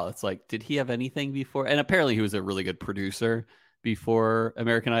Cowell. It's like, did he have anything before? And apparently he was a really good producer before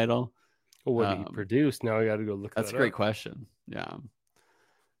American Idol. Well, what he produced? Now I got to go look. That's a great question. Yeah,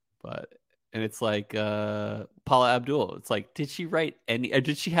 and it's like Paula Abdul. It's like, did she write any?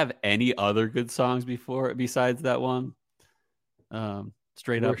 Did she have any other good songs besides that one?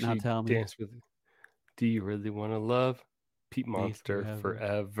 Straight Up Now Tell Me. Dance with. Do you really want to love Peat Monster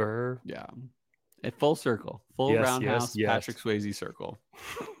forever? Yeah. At full circle. Full roundhouse Patrick Swayze circle.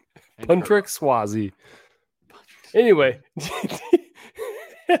 Patrick Swayze. Anyway.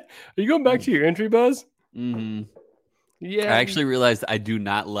 Are you going back to your entry buzz? Mm-hmm. Yeah. I actually realized I do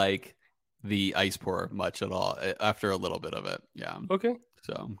not like the ice pour much at all after a little bit of it. Yeah. Okay.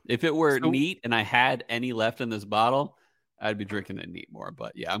 So if it were neat and I had any left in this bottle, I'd be drinking it neat more.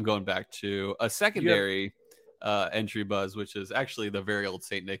 But yeah, I'm going back to a secondary entry buzz, which is actually the very old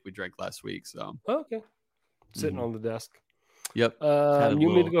Saint Nick we drank last week. So okay, sitting on the desk. Yep. You need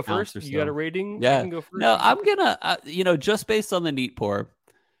me to go first? You got a rating? Yeah. I can go first. No, I'm gonna. Just based on the neat pour,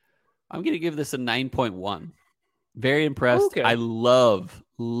 I'm gonna give this a 9.1. Very impressed. Okay. I love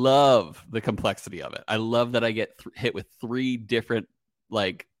the complexity of it. I love that I get hit with 3 different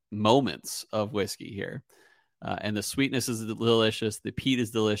like moments of whiskey here, and the sweetness is delicious. The peat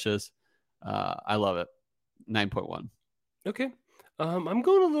is delicious. I love it. 9.1. Okay. I'm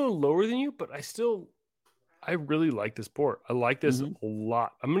going a little lower than you, but I really like this pour. I like this a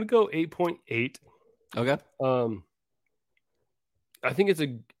lot. I'm going to go 8.8. Okay. I think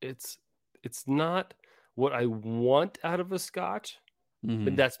it's not what I want out of a Scotch,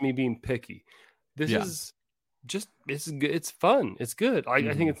 but that's me being picky. This is just, it's fun. It's good.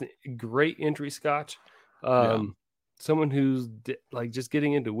 I think it's a great entry Scotch. Someone who's like just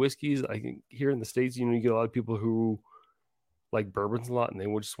getting into whiskeys. I think here in the States, you get a lot of people who like bourbons a lot, and they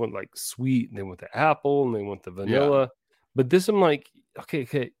just want like sweet, and they want the apple, and they want the vanilla. But this, I'm like,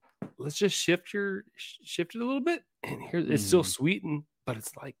 okay, let's just shift it a little bit, and here it's still sweetened, but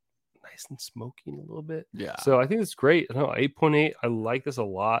it's like nice and smoky a little bit. Yeah. So I think it's great. I don't know, 8.8. I like this a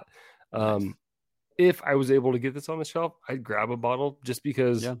lot. Nice. If I was able to get this on the shelf, I'd grab a bottle just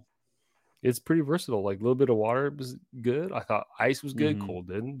because it's pretty versatile. Like a little bit of water was good. I thought ice was good. Cold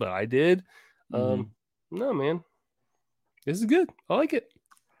didn't, but I did. No, man. This is good. I like it.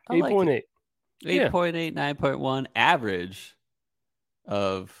 8.8. 8.8, 9.1. Average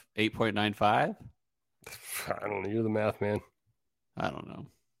of 8.95. I don't know. You're the math man. I don't know.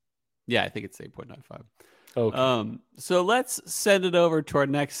 Yeah, I think it's 8.95. Okay. So let's send it over to our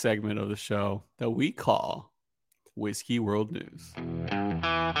next segment of the show that we call Whiskey World News. And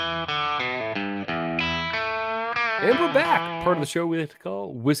we're back. Part of the show we like to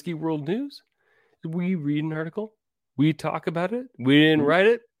call Whiskey World News. We read an article. We talk about it. We didn't write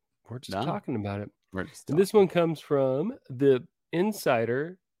it. We're just talking about it. And this one comes from the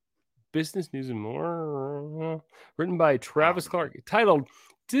Insider Business News and More, written by Travis Clark, titled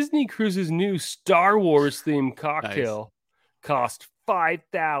Disney Cruise's new Star Wars themed cocktail cost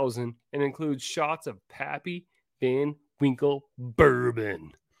 $5,000 and includes shots of Pappy Van Winkle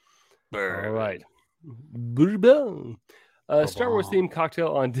bourbon. All right. Bourbon. Star Wars themed cocktail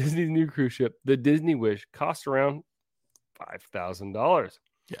on Disney's new cruise ship, the Disney Wish, costs around $5,000.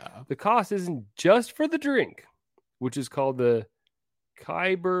 Yeah. The cost isn't just for the drink, which is called the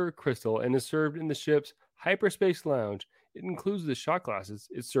Kyber Crystal and is served in the ship's hyperspace lounge. It includes the shot glasses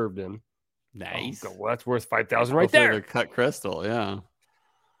it's served in. Nice. Oh, well, that's worth $5,000 right there. The cut crystal, yeah.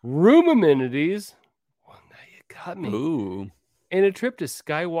 Room amenities. Well, now you got me. Ooh. And a trip to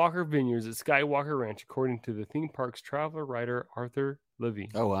Skywalker Vineyards at Skywalker Ranch, according to the theme park's traveler writer Arthur Levy.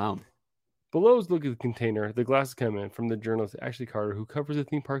 Oh, wow. Below is a look at the container. The glasses come in from the journalist Ashley Carter, who covers the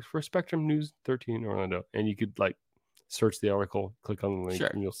theme parks for Spectrum News 13 in Orlando. And you could search the article, click on the link,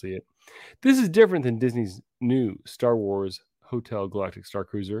 and you'll see it. This is different than Disney's new Star Wars Hotel Galactic Star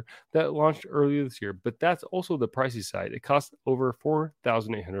Cruiser that launched earlier this year, but that's also the pricey side. It costs over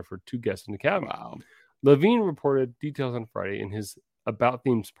 $4,800 for 2 guests in the cabin. Wow. Levine reported details on Friday in his About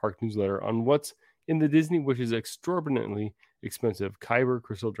Themes Park newsletter on what's in the Disney Wish's extraordinarily expensive Kyber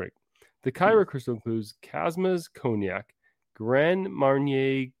Crystal drink. The Kyber Crystal includes Casma's Cognac, Grand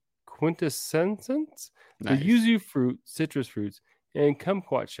Marnier Quintessence, the yuzu fruit, citrus fruits, and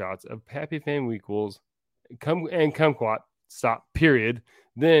kumquat shots of Pappy Van Winkle's kumquat. Stop. Period.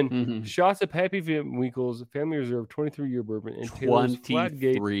 Then shots of Pappy Van Winkle's Family Reserve 23-year bourbon and Taylor's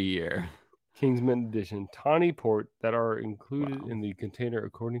Flatgate 23-year Kingsman Edition Tawny Port that are included in the container,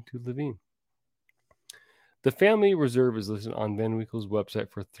 according to Levine. The Family Reserve is listed on Van Winkle's website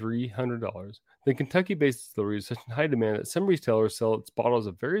for $300. The Kentucky-based distillery is such in high demand that some retailers sell its bottles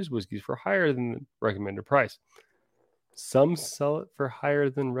of various whiskeys for higher than the recommended price. Some sell it for higher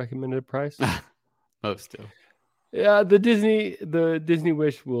than recommended price. Most do. Yeah, the Disney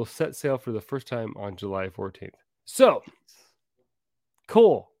Wish will set sail for the first time on July 14th. So,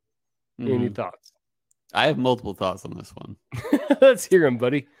 Cole, any thoughts? I have multiple thoughts on this one. Let's hear them,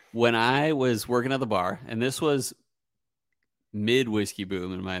 buddy. When I was working at the bar, and this was mid-whiskey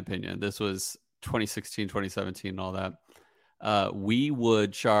boom, in my opinion. This was 2016, 2017, and all that. We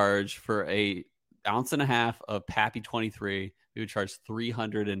would charge for a ounce and a half of Pappy 23. We would charge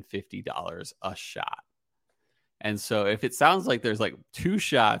 $350 a shot. And so if it sounds like there's 2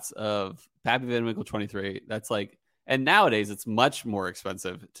 shots of Pappy Van Winkle 23, that's and nowadays it's much more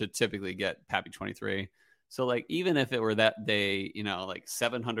expensive to typically get Pappy 23. So even if it were that day,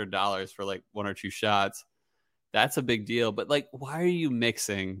 $700 for 1 or 2 shots, That's a big deal. But like, why are you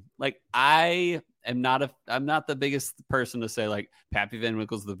mixing? Like, I'm not the biggest person to say like Pappy Van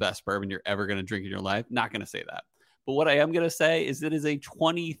Winkle's the best bourbon you're ever going to drink in your life. Not going to say that. But what I am going to say is it is a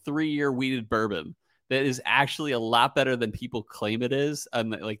 23-year wheated bourbon that is actually a lot better than people claim it is.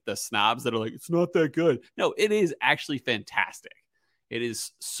 And like the snobs that are like, it's not that good. No, it is actually fantastic. It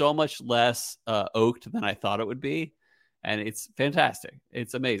is so much less oaked than I thought it would be. And it's fantastic.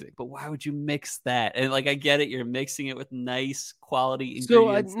 It's amazing. But why would you mix that? And like, I get it. You're mixing it with nice quality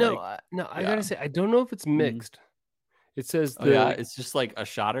ingredients. I gotta say, I don't know if it's mixed. It says it's just like a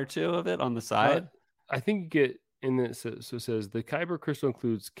shot or two of it on the side. I think you get in it. So it says the Kyber Crystal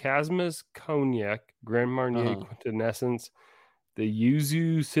includes Casmas Cognac, Grand Marnier Quintessence, the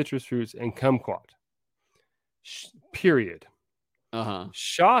Yuzu citrus fruits, and kumquat. Period.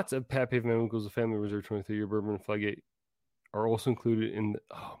 Shots of Pappy Van Winkle's Family Reserve 23-year bourbon Flagate are also included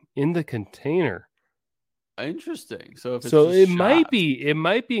in the container. Interesting. So if it might be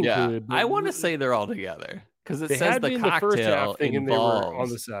included. Yeah, I want to say they're all together because it says the cocktail the first half thinking they were on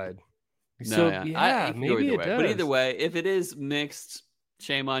the side. Maybe it does. But either way, if it is mixed,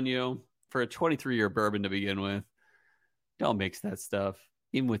 shame on you for a 23-year bourbon to begin with. Don't mix that stuff,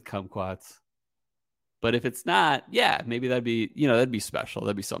 even with kumquats. But if it's not, maybe that'd be special.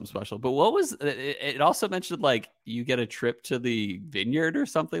 That'd be something special. But what was it? Also mentioned like you get a trip to the vineyard or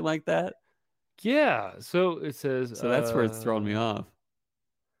something like that. Yeah. So it says. So that's where it's throwing me off.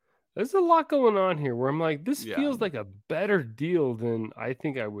 There's a lot going on here where I'm like, this feels like a better deal than I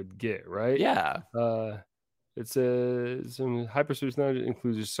think I would get. Right. Yeah. It says some hyper-service now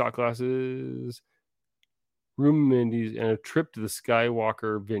includes shot glasses, room amenities, and a trip to the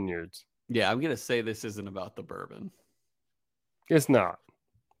Skywalker Vineyards. Yeah, I'm going to say this isn't about the bourbon. It's not.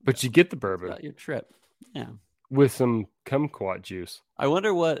 But you get the bourbon. It's about your trip. Yeah. With some kumquat juice. I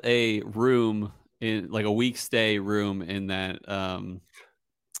wonder what a room in like a week stay room in that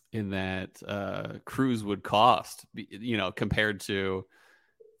cruise would cost, compared to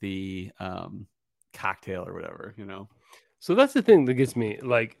the cocktail or whatever, So that's the thing that gets me.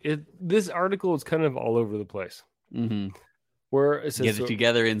 Like this article is kind of all over the place. Mm-hmm. Where it says, get it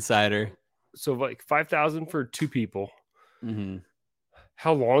together, insider. So like 5,000 for 2 people. Mm-hmm.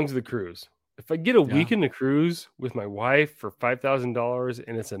 How long's the cruise? If I get a week in the cruise with my wife for $5,000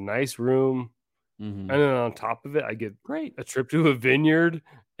 and it's a nice room, and then on top of it, I get a trip to a vineyard,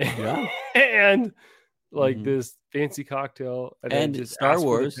 and like this fancy cocktail, and just Star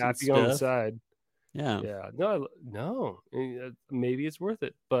Wars happy on the side. Yeah. No. Maybe it's worth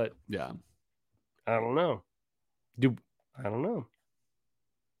it, but I don't know. I don't know.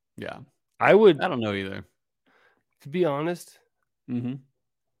 Yeah. I don't know either. To be honest,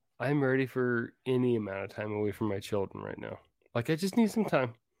 I'm ready for any amount of time away from my children right now. Like, I just need some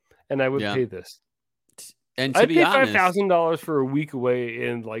time, and I would pay this. And to I'd be pay honest, $5,000 for a week away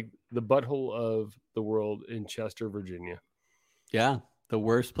in like the butthole of the world in Chester, Virginia. Yeah, the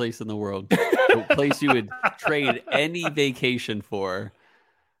worst place in the world. The place you would trade any vacation for.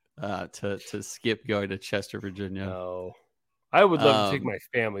 To skip going to Chester, Virginia. No, I would love to take my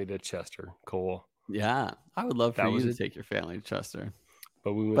family to Chester, Cole. Yeah, I would love for you to take your family to Chester.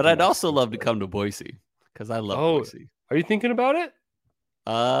 But I'd also love to come to Boise because I love Boise. Are you thinking about it?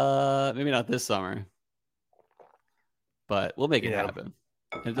 Maybe not this summer, but we'll make it happen.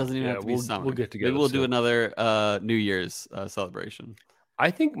 It doesn't even have to be summer. We'll get together. Maybe we'll do another New Year's celebration. I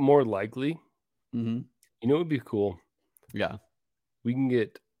think more likely. Mm-hmm. You know what would be cool? Yeah, we can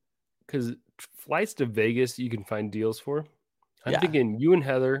get. Because flights to Vegas, you can find deals for. I'm thinking you and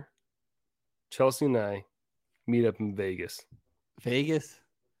Heather, Chelsea and I meet up in Vegas. Vegas?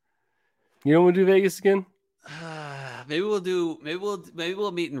 You don't want to do Vegas again? Maybe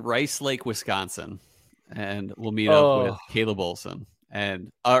we'll meet in Rice Lake, Wisconsin, and we'll meet up with Caleb Olson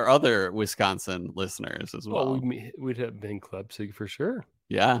and our other Wisconsin listeners as well. We'd have Ben Klebsig for sure.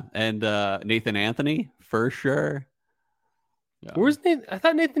 Yeah, and Nathan Anthony for sure. Yeah. Where's Nathan? I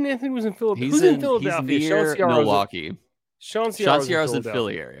thought Nathan Anthony was in Philadelphia. Who's in Philadelphia? He's near Milwaukee. Sean Sierra's in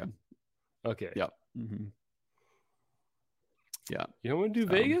Philly area. Okay. Yep. Mm-hmm. Yeah. You don't want to do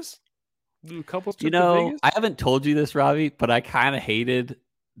Vegas? Do a couple trips to Vegas? I haven't told you this, Robbie, but I kind of hated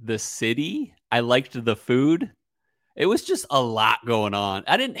the city. I liked the food. It was just a lot going on.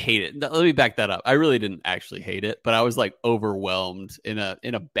 I didn't hate it. Let me back that up. I really didn't actually hate it, but I was like overwhelmed in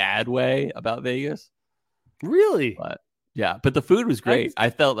a bad way about Vegas. Really? But the food was great. I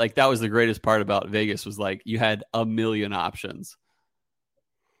felt like that was the greatest part about Vegas was like you had a million options.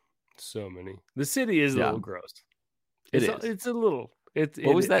 So many. The city is a little gross. It's a little.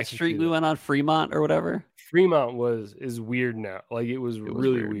 What was that street we went on? Fremont or whatever? Fremont is weird now. Like it was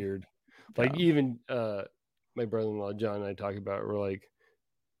really weird. Like even my brother-in-law John and I talking about it. We're like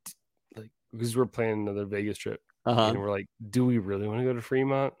because we're planning another Vegas trip, and we're like, do we really want to go to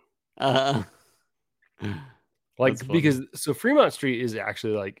Fremont? Like because so Fremont Street is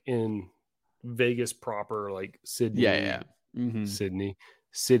actually like in Vegas proper, like Sydney, Mm-hmm. Sydney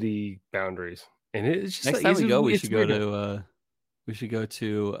city boundaries, and it's just next like, time we go, we should go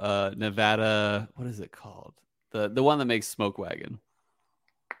to Nevada. What is it called? The one that makes Smoke Wagon.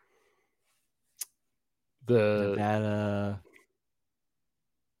 The Nevada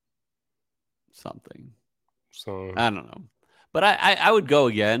something. So I don't know, but I would go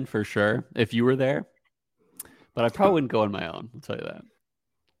again for sure if you were there. But I probably wouldn't go on my own. I'll tell you that.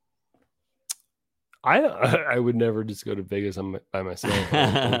 I would never just go to Vegas by myself.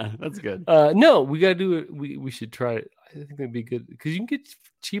 That's good. No, we gotta do it. We should try it. I think that'd be good because you can get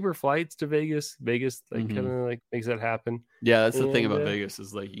cheaper flights to Vegas. Vegas like kind of like makes that happen. Yeah, that's the thing about Vegas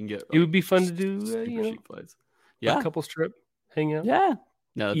is like you can get. It would be fun to do. Cheap flights. Yeah, a couple's trip, hang out. Yeah,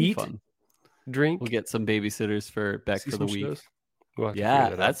 no, that'd eat, be fun. Drink. We'll get some babysitters for Beck for the week. We'll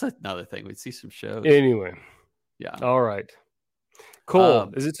that's another thing. We'd see some shows. Anyway, yeah. All right.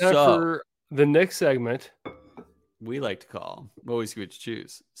 Cool. Is it time for the next segment? We like to call what we could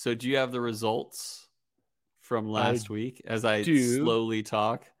choose. So, do you have the results from last week as I slowly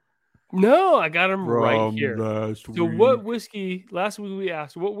talk? No, I got them right here. Last week. What whiskey? Last week we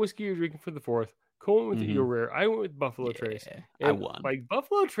asked what whiskey you're drinking for the 4th. Cole went with the Eagle Rare. I went with Buffalo Trace. And I won. Like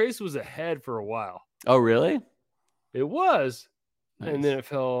Buffalo Trace was ahead for a while. Oh, really? It was, and then it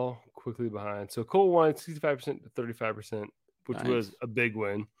fell quickly behind. So Cole won 65% to 35%, which was a big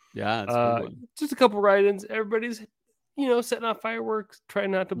win. Yeah, it's a big one. Just a couple write-ins. Everybody's, setting off fireworks,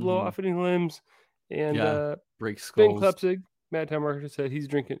 trying not to blow off any limbs, and break skulls. Ben Klepsig, Matt Tomarker said he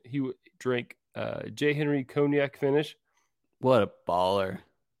drank J. Henry Cognac finish. What a baller!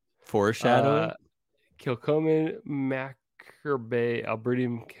 Foreshadow. Kilchoman Maccabe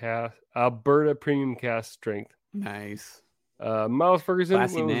Alberta Premium Cask Strength. Nice. Miles Ferguson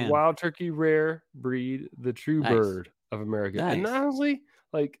was Wild Turkey Rare Breed, the true bird of America. Nice. And honestly,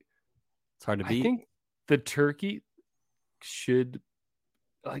 like it's hard to beat. I think the turkey should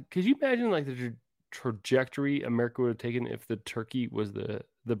could you imagine like the trajectory America would have taken if the turkey was the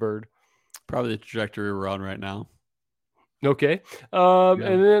bird? Probably the trajectory we're on right now. Okay.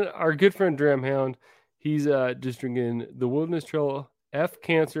 And then our good friend Dram Hound, he's just drinking the Wilderness Trail F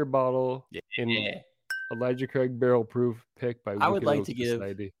Cancer bottle in Elijah Craig barrel proof pick by I would like to give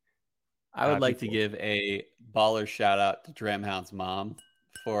a baller shout out to Dram Hound's mom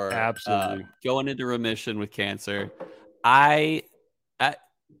for absolutely going into remission with cancer.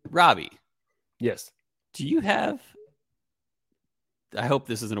 Robbie. Yes. Do you have? I hope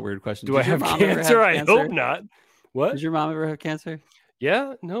this isn't a weird question. Do I have cancer? I hope not. What? Did your mom ever have cancer?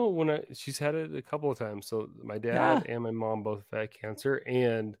 Yeah, no. She's had it a couple of times. So my dad and my mom both had cancer,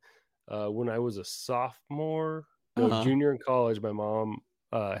 and when I was a sophomore, junior in college, my mom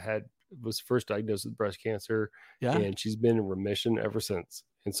was first diagnosed with breast cancer, and she's been in remission ever since.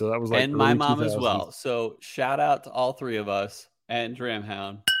 And so that was like, and my mom 2000s. As well. So shout out to all three of us and Dram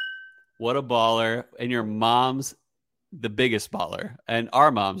Hound. What a baller! And your mom's the biggest baller, and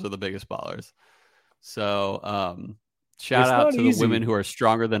our moms are the biggest ballers. So shout out to the women who are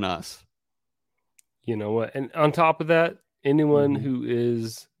stronger than us. You know what? And on top of that, anyone who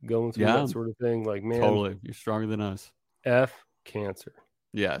is going through that sort of thing, like, man, totally, you're stronger than us. F cancer.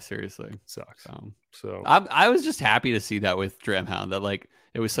 Yeah, seriously, sucks. So I was just happy to see that with Dram Hound, that like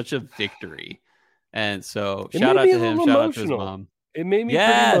it was such a victory, and so shout out to him, shout out to his mom. It made me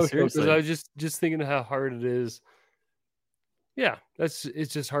pretty emotional because I was just thinking how hard it is. Yeah, it's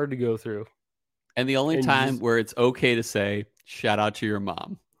just hard to go through. And the only time where it's okay to say shout out to your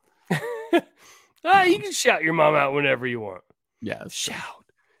mom. You can shout your mom out whenever you want. Yeah, shout out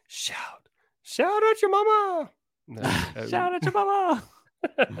your mama. Shout out your mama.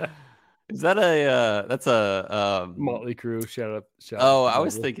 Is that that's a Motley Crue shout out. I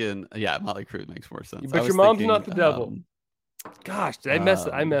was thinking, Motley Crue makes more sense. But your mom's not the devil. Gosh, I messed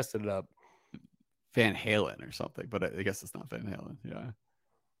it up. Van Halen or something, but I guess it's not Van Halen. Yeah.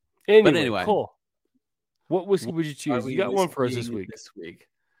 Anyway, cool. What whiskey would you choose? You got one for us this week.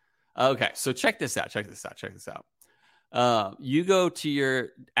 Okay, so check this out. You go to your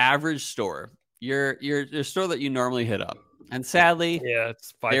average store, your store that you normally hit up, and sadly,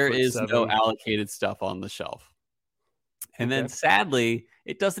 it's 5'7". There is no allocated stuff on the shelf. And then sadly,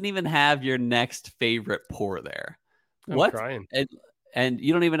 it doesn't even have your next favorite pour there. I'm crying. And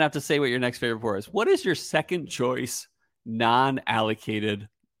you don't even have to say what your next favorite pour is. What is your second choice non-allocated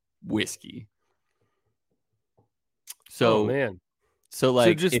whiskey? So, man, So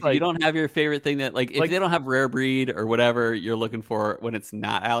like, just if like- you don't have your favorite thing that like, if they don't have rare breed or whatever you're looking for when it's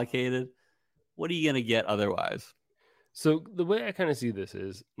not allocated, what are you going to get otherwise? So the way I kind of see this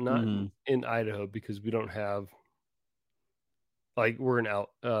is not Mhm. in Idaho because we don't have like we're an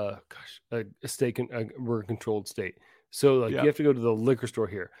out a state we're a controlled state. So like Yeah. you have to go to the liquor store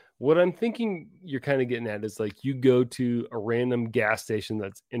here. What I'm thinking you're kind of getting at is like you go to a random gas station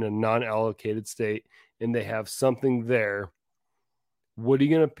that's in a non-allocated state and they have something there. What are you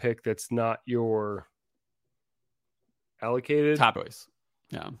going to pick that's not your allocated? Top choice.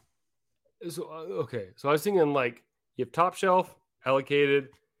 Yeah. So okay. So I was thinking like you have top shelf allocated.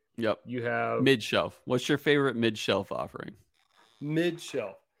 Yep. You have Mid shelf. What's your favorite mid shelf offering? mid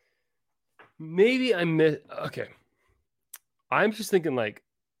shelf. Maybe I miss. Okay. I'm just thinking like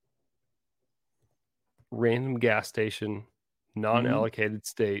random gas station, non-allocated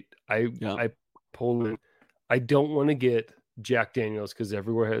state. I pull in. I don't want to get Jack Daniels because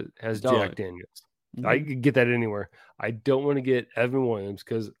everywhere has Jack Daniels. I can get that anywhere. I don't want to get Evan Williams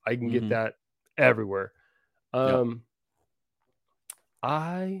because I can get that everywhere.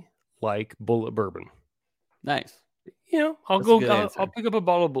 I like Bullet Bourbon. Nice. You know, I'll pick up a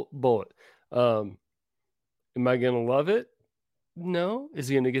bottle of Bullet. Am I gonna love it? No. Is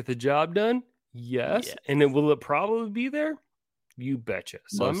he gonna get the job done? Yes. And then will it probably be there? You betcha.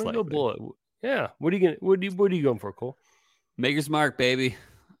 So I'm gonna go Bullet. Yeah. What are you going for, Cole? Maker's Mark, baby.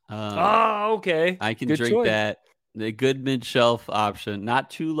 Okay. I can Good drink choice. that. The good mid shelf option, not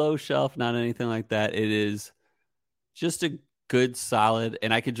too low shelf, not anything like that. It is just a good solid,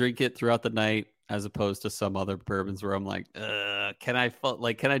 and I can drink it throughout the night as opposed to some other bourbons where I'm like, can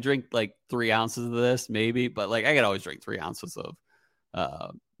I drink like 3 ounces of this? Maybe, but like I could always drink 3 ounces of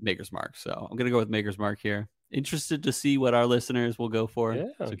Maker's Mark. So I'm gonna go with Maker's Mark here. Interested to see what our listeners will go for. Yeah.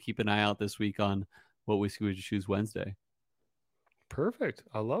 So keep an eye out this week on What Whiskey Would You Choose Wednesday. Perfect.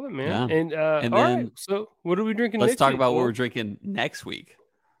 I love it, man. Yeah. And And all then right. So what are we drinking Let's next talk week, about what Cole? we're drinking next week.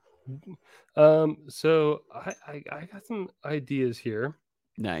 So I got some ideas here.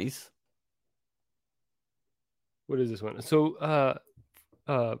 Nice. What is this one? So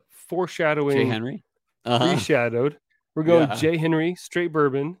foreshadowing Jay Henry. Reshadowed. We're going Yeah. Jay Henry straight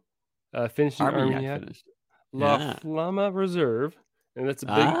bourbon, finished in Armagnac Armagnac, finished. La Yeah. Flama Reserve, and that's a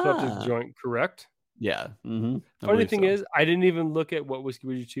big eclectic joint, correct? Yeah. Mm-hmm. Funny thing is, I didn't even look at what whiskey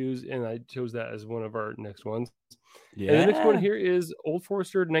would you choose, and I chose that as one of our next ones. Yeah. And the next one here is Old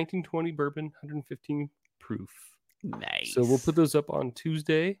Forester 1920 bourbon, 115 proof. Nice. So we'll put those up on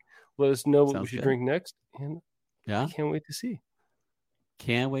Tuesday. Let us know what we Sounds should good. drink next, and Yeah. I can't wait to see.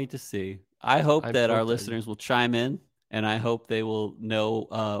 Can't wait to see. I hope I'm that so our excited. listeners will chime in, and I hope they will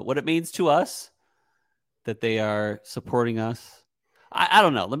know what it means to us that they are supporting us. I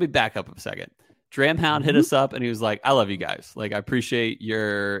don't know. Let me back up a second. Dramhound hit us up, and he was like, "I love you guys. Like, I appreciate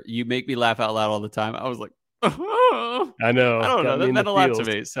you make me laugh out loud all the time." I was like, I know. I don't know. Got me That in meant the a lot to feels.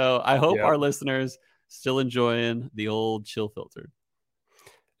 me. So I hope Yep. our listeners still enjoying the old chill filtered.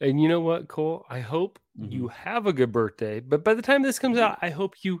 And you know what, Cole? I hope you have a good birthday. But by the time this comes out, I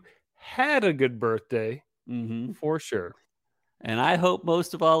hope you had a good birthday for sure. And I hope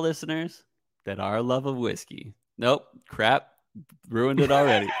most of all listeners that our love of whiskey. Nope, crap. Ruined it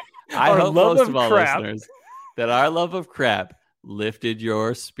already. I Our hope love most of of all crap. listeners that our love of crap lifted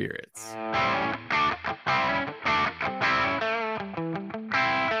your spirits.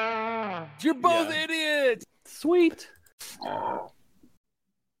 You're both idiots. Sweet. Did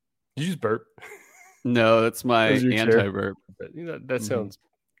you just burp? No, that's my That was your chair? anti-burp. But, you know, that sounds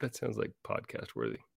like podcast worthy.